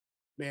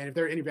 man, if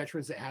there are any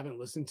veterans that haven't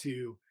listened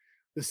to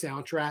the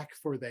soundtrack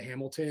for the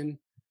Hamilton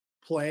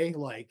play,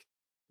 like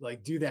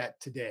do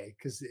that today,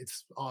 because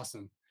it's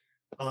awesome.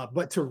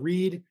 But to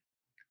read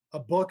a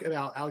book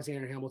about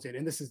Alexander Hamilton,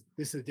 and this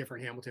is a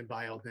different Hamilton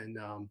bio than,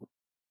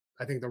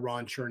 I think, the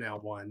Ron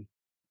Chernow one,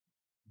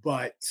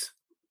 but,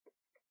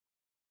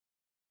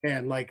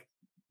 and like,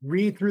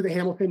 read through the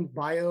Hamilton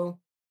bio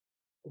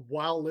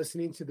while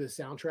listening to the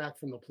soundtrack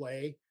from the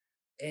play,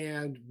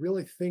 and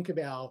really think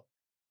about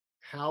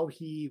how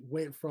he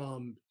went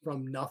from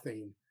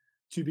nothing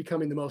to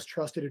becoming the most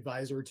trusted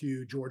advisor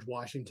to George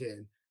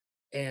Washington,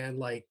 and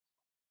like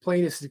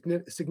playing a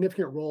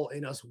significant role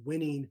in us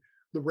winning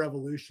the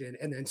revolution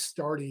and then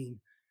starting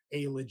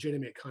a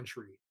legitimate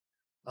country.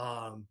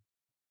 Um,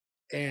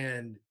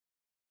 and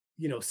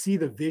see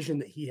the vision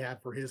that he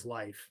had for his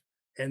life,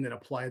 and then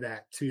apply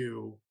that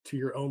to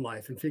your own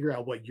life and figure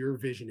out what your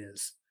vision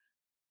is.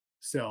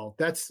 So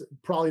that's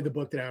probably the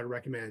book that I would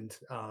recommend,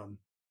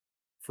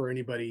 for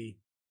anybody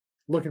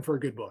looking for a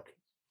good book.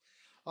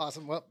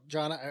 Awesome. Well,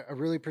 John, I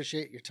really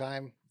appreciate your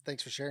time.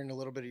 Thanks for sharing a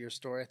little bit of your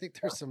story. I think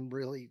there's some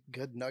really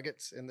good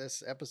nuggets in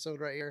this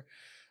episode right here.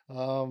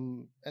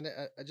 And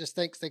I just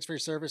thanks for your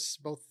service,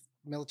 both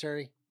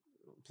military,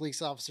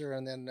 police officer,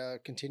 and then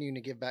continuing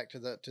to give back to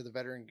the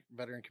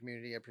veteran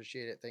community. I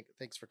appreciate it.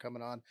 Thanks for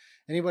coming on.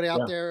 Anybody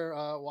out Yeah.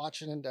 there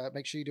watching, and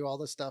make sure you do all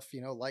this stuff.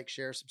 Like,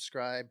 share,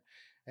 subscribe,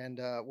 and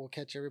we'll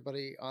catch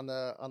everybody on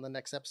the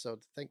next episode.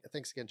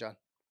 Thanks again, John.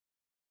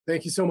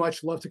 Thank you so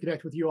much. Love to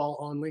connect with you all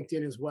on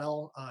LinkedIn as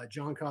well.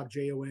 John Cobb,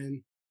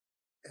 Jon,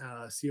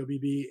 Cobb,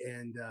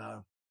 and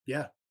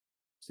yeah,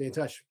 stay in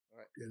touch. All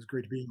right, It was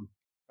great to be here.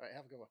 all right.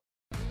 Have a good one.